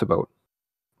ever thinks about,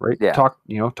 right? Yeah. Talk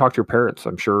to your parents.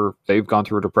 I'm sure they've gone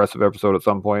through a depressive episode at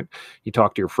some point. You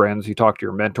talk to your friends, you talk to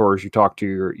your mentors, you talk to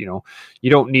your, you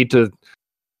don't need to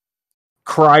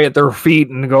cry at their feet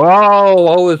and go, oh,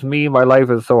 woe is me, my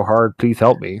life is so hard, please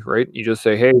help me, right? You just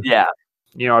say, hey,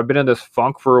 I've been in this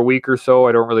funk for a week or so.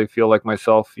 I don't really feel like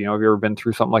myself. Have you ever been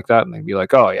through something like that? And they'd be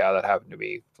like, oh, yeah, that happened to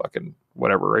me fucking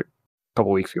whatever, right? A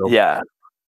couple weeks ago. Yeah.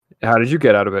 How did you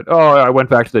get out of it? Oh, I went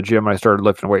back to the gym and I started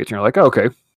lifting weights. And you're like, oh, okay.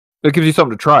 It gives you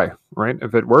something to try, right?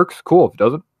 If it works, cool. If it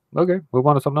doesn't, okay, move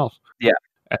on to something else. Yeah.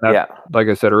 And that, like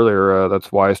I said earlier,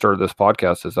 that's why I started this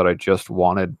podcast, is that I just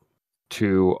wanted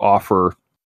to offer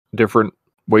different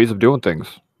ways of doing things.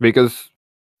 Because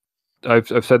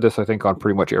I've said this, I think, on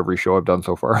pretty much every show I've done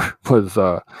so far, was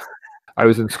I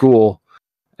was in school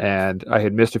and I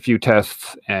had missed a few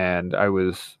tests, and I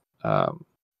was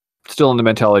still in the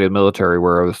mentality of the military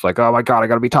where I was like, oh my God, I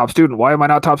got to be top student. Why am I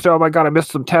not top student? Oh my God, I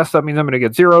missed some tests. That means I'm going to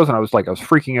get zeros. And I was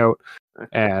freaking out.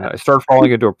 And I started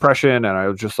falling into depression, and I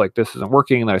was just like, this isn't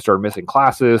working. And then I started missing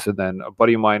classes. And then a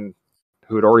buddy of mine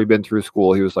who had already been through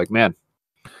school, he was like, man,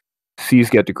 C's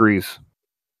get degrees.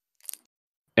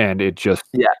 And it just,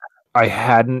 I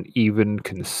hadn't even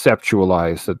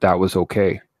conceptualized that was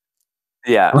okay.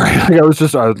 Yeah. Right? I was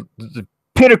just the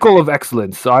pinnacle of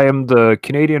excellence. I am the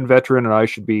Canadian veteran, and I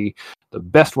should be the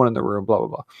best one in the room, blah, blah,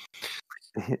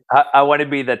 blah. I want to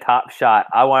be the top shot.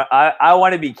 I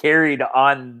want to be carried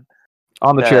on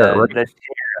the chair, right? The chair.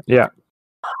 Yeah.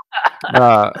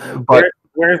 But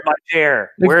where's my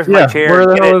chair? Where's my chair? Where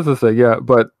the hell is this thing? Yeah,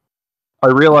 but I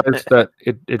realized that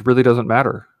it really doesn't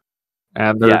matter.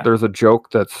 And there's a joke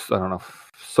that's, I don't know,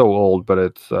 so old, but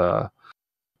it's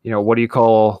what do you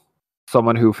call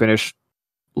someone who finished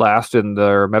last in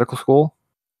their medical school?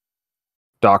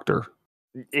 Doctor.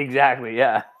 Exactly.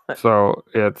 Yeah. So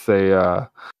it's I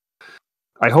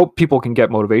hope people can get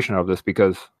motivation out of this,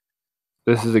 because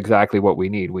this is exactly what we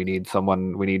need. We need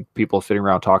people sitting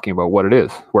around talking about what it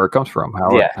is, where it comes from,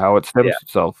 how it stems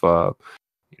itself.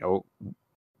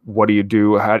 What do you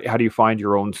do? How do you find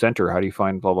your own center? How do you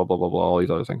find blah, blah, blah, blah, blah, all these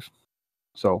other things?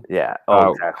 So yeah.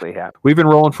 Oh, exactly. Yeah. We've been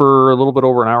rolling for a little bit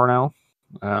over an hour now.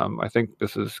 I think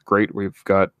this is great. We've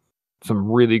got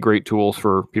some really great tools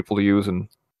for people to use, and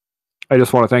I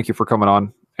just want to thank you for coming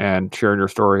on and sharing your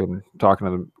story and talking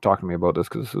to me about this,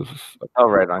 because this is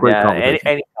right on. Yeah,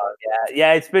 anytime.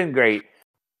 Yeah, it's been great.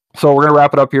 So we're gonna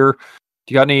wrap it up here.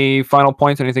 Do you got any final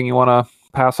points? Anything you want to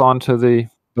pass on to the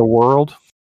world?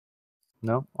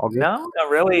 No, all good. No, not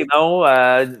really.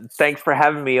 No. Thanks for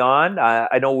having me on.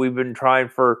 I know we've been trying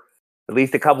for at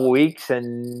least a couple weeks,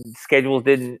 and schedules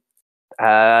didn't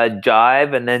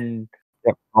jive, and then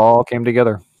all came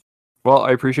together. Well,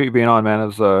 I appreciate you being on, man. It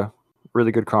was a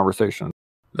really good conversation.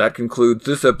 That concludes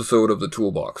this episode of The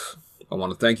Toolbox. I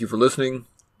want to thank you for listening.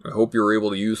 I hope you were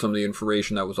able to use some of the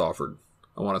information that was offered.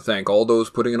 I want to thank all those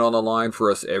putting it on the line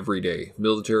for us every day: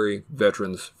 military,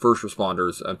 veterans, first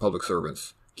responders, and public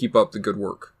servants. Keep up the good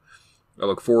work. I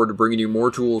look forward to bringing you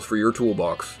more tools for your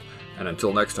toolbox. And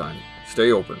until next time,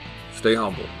 stay open, stay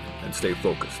humble, and stay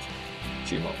focused.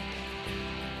 Chimo.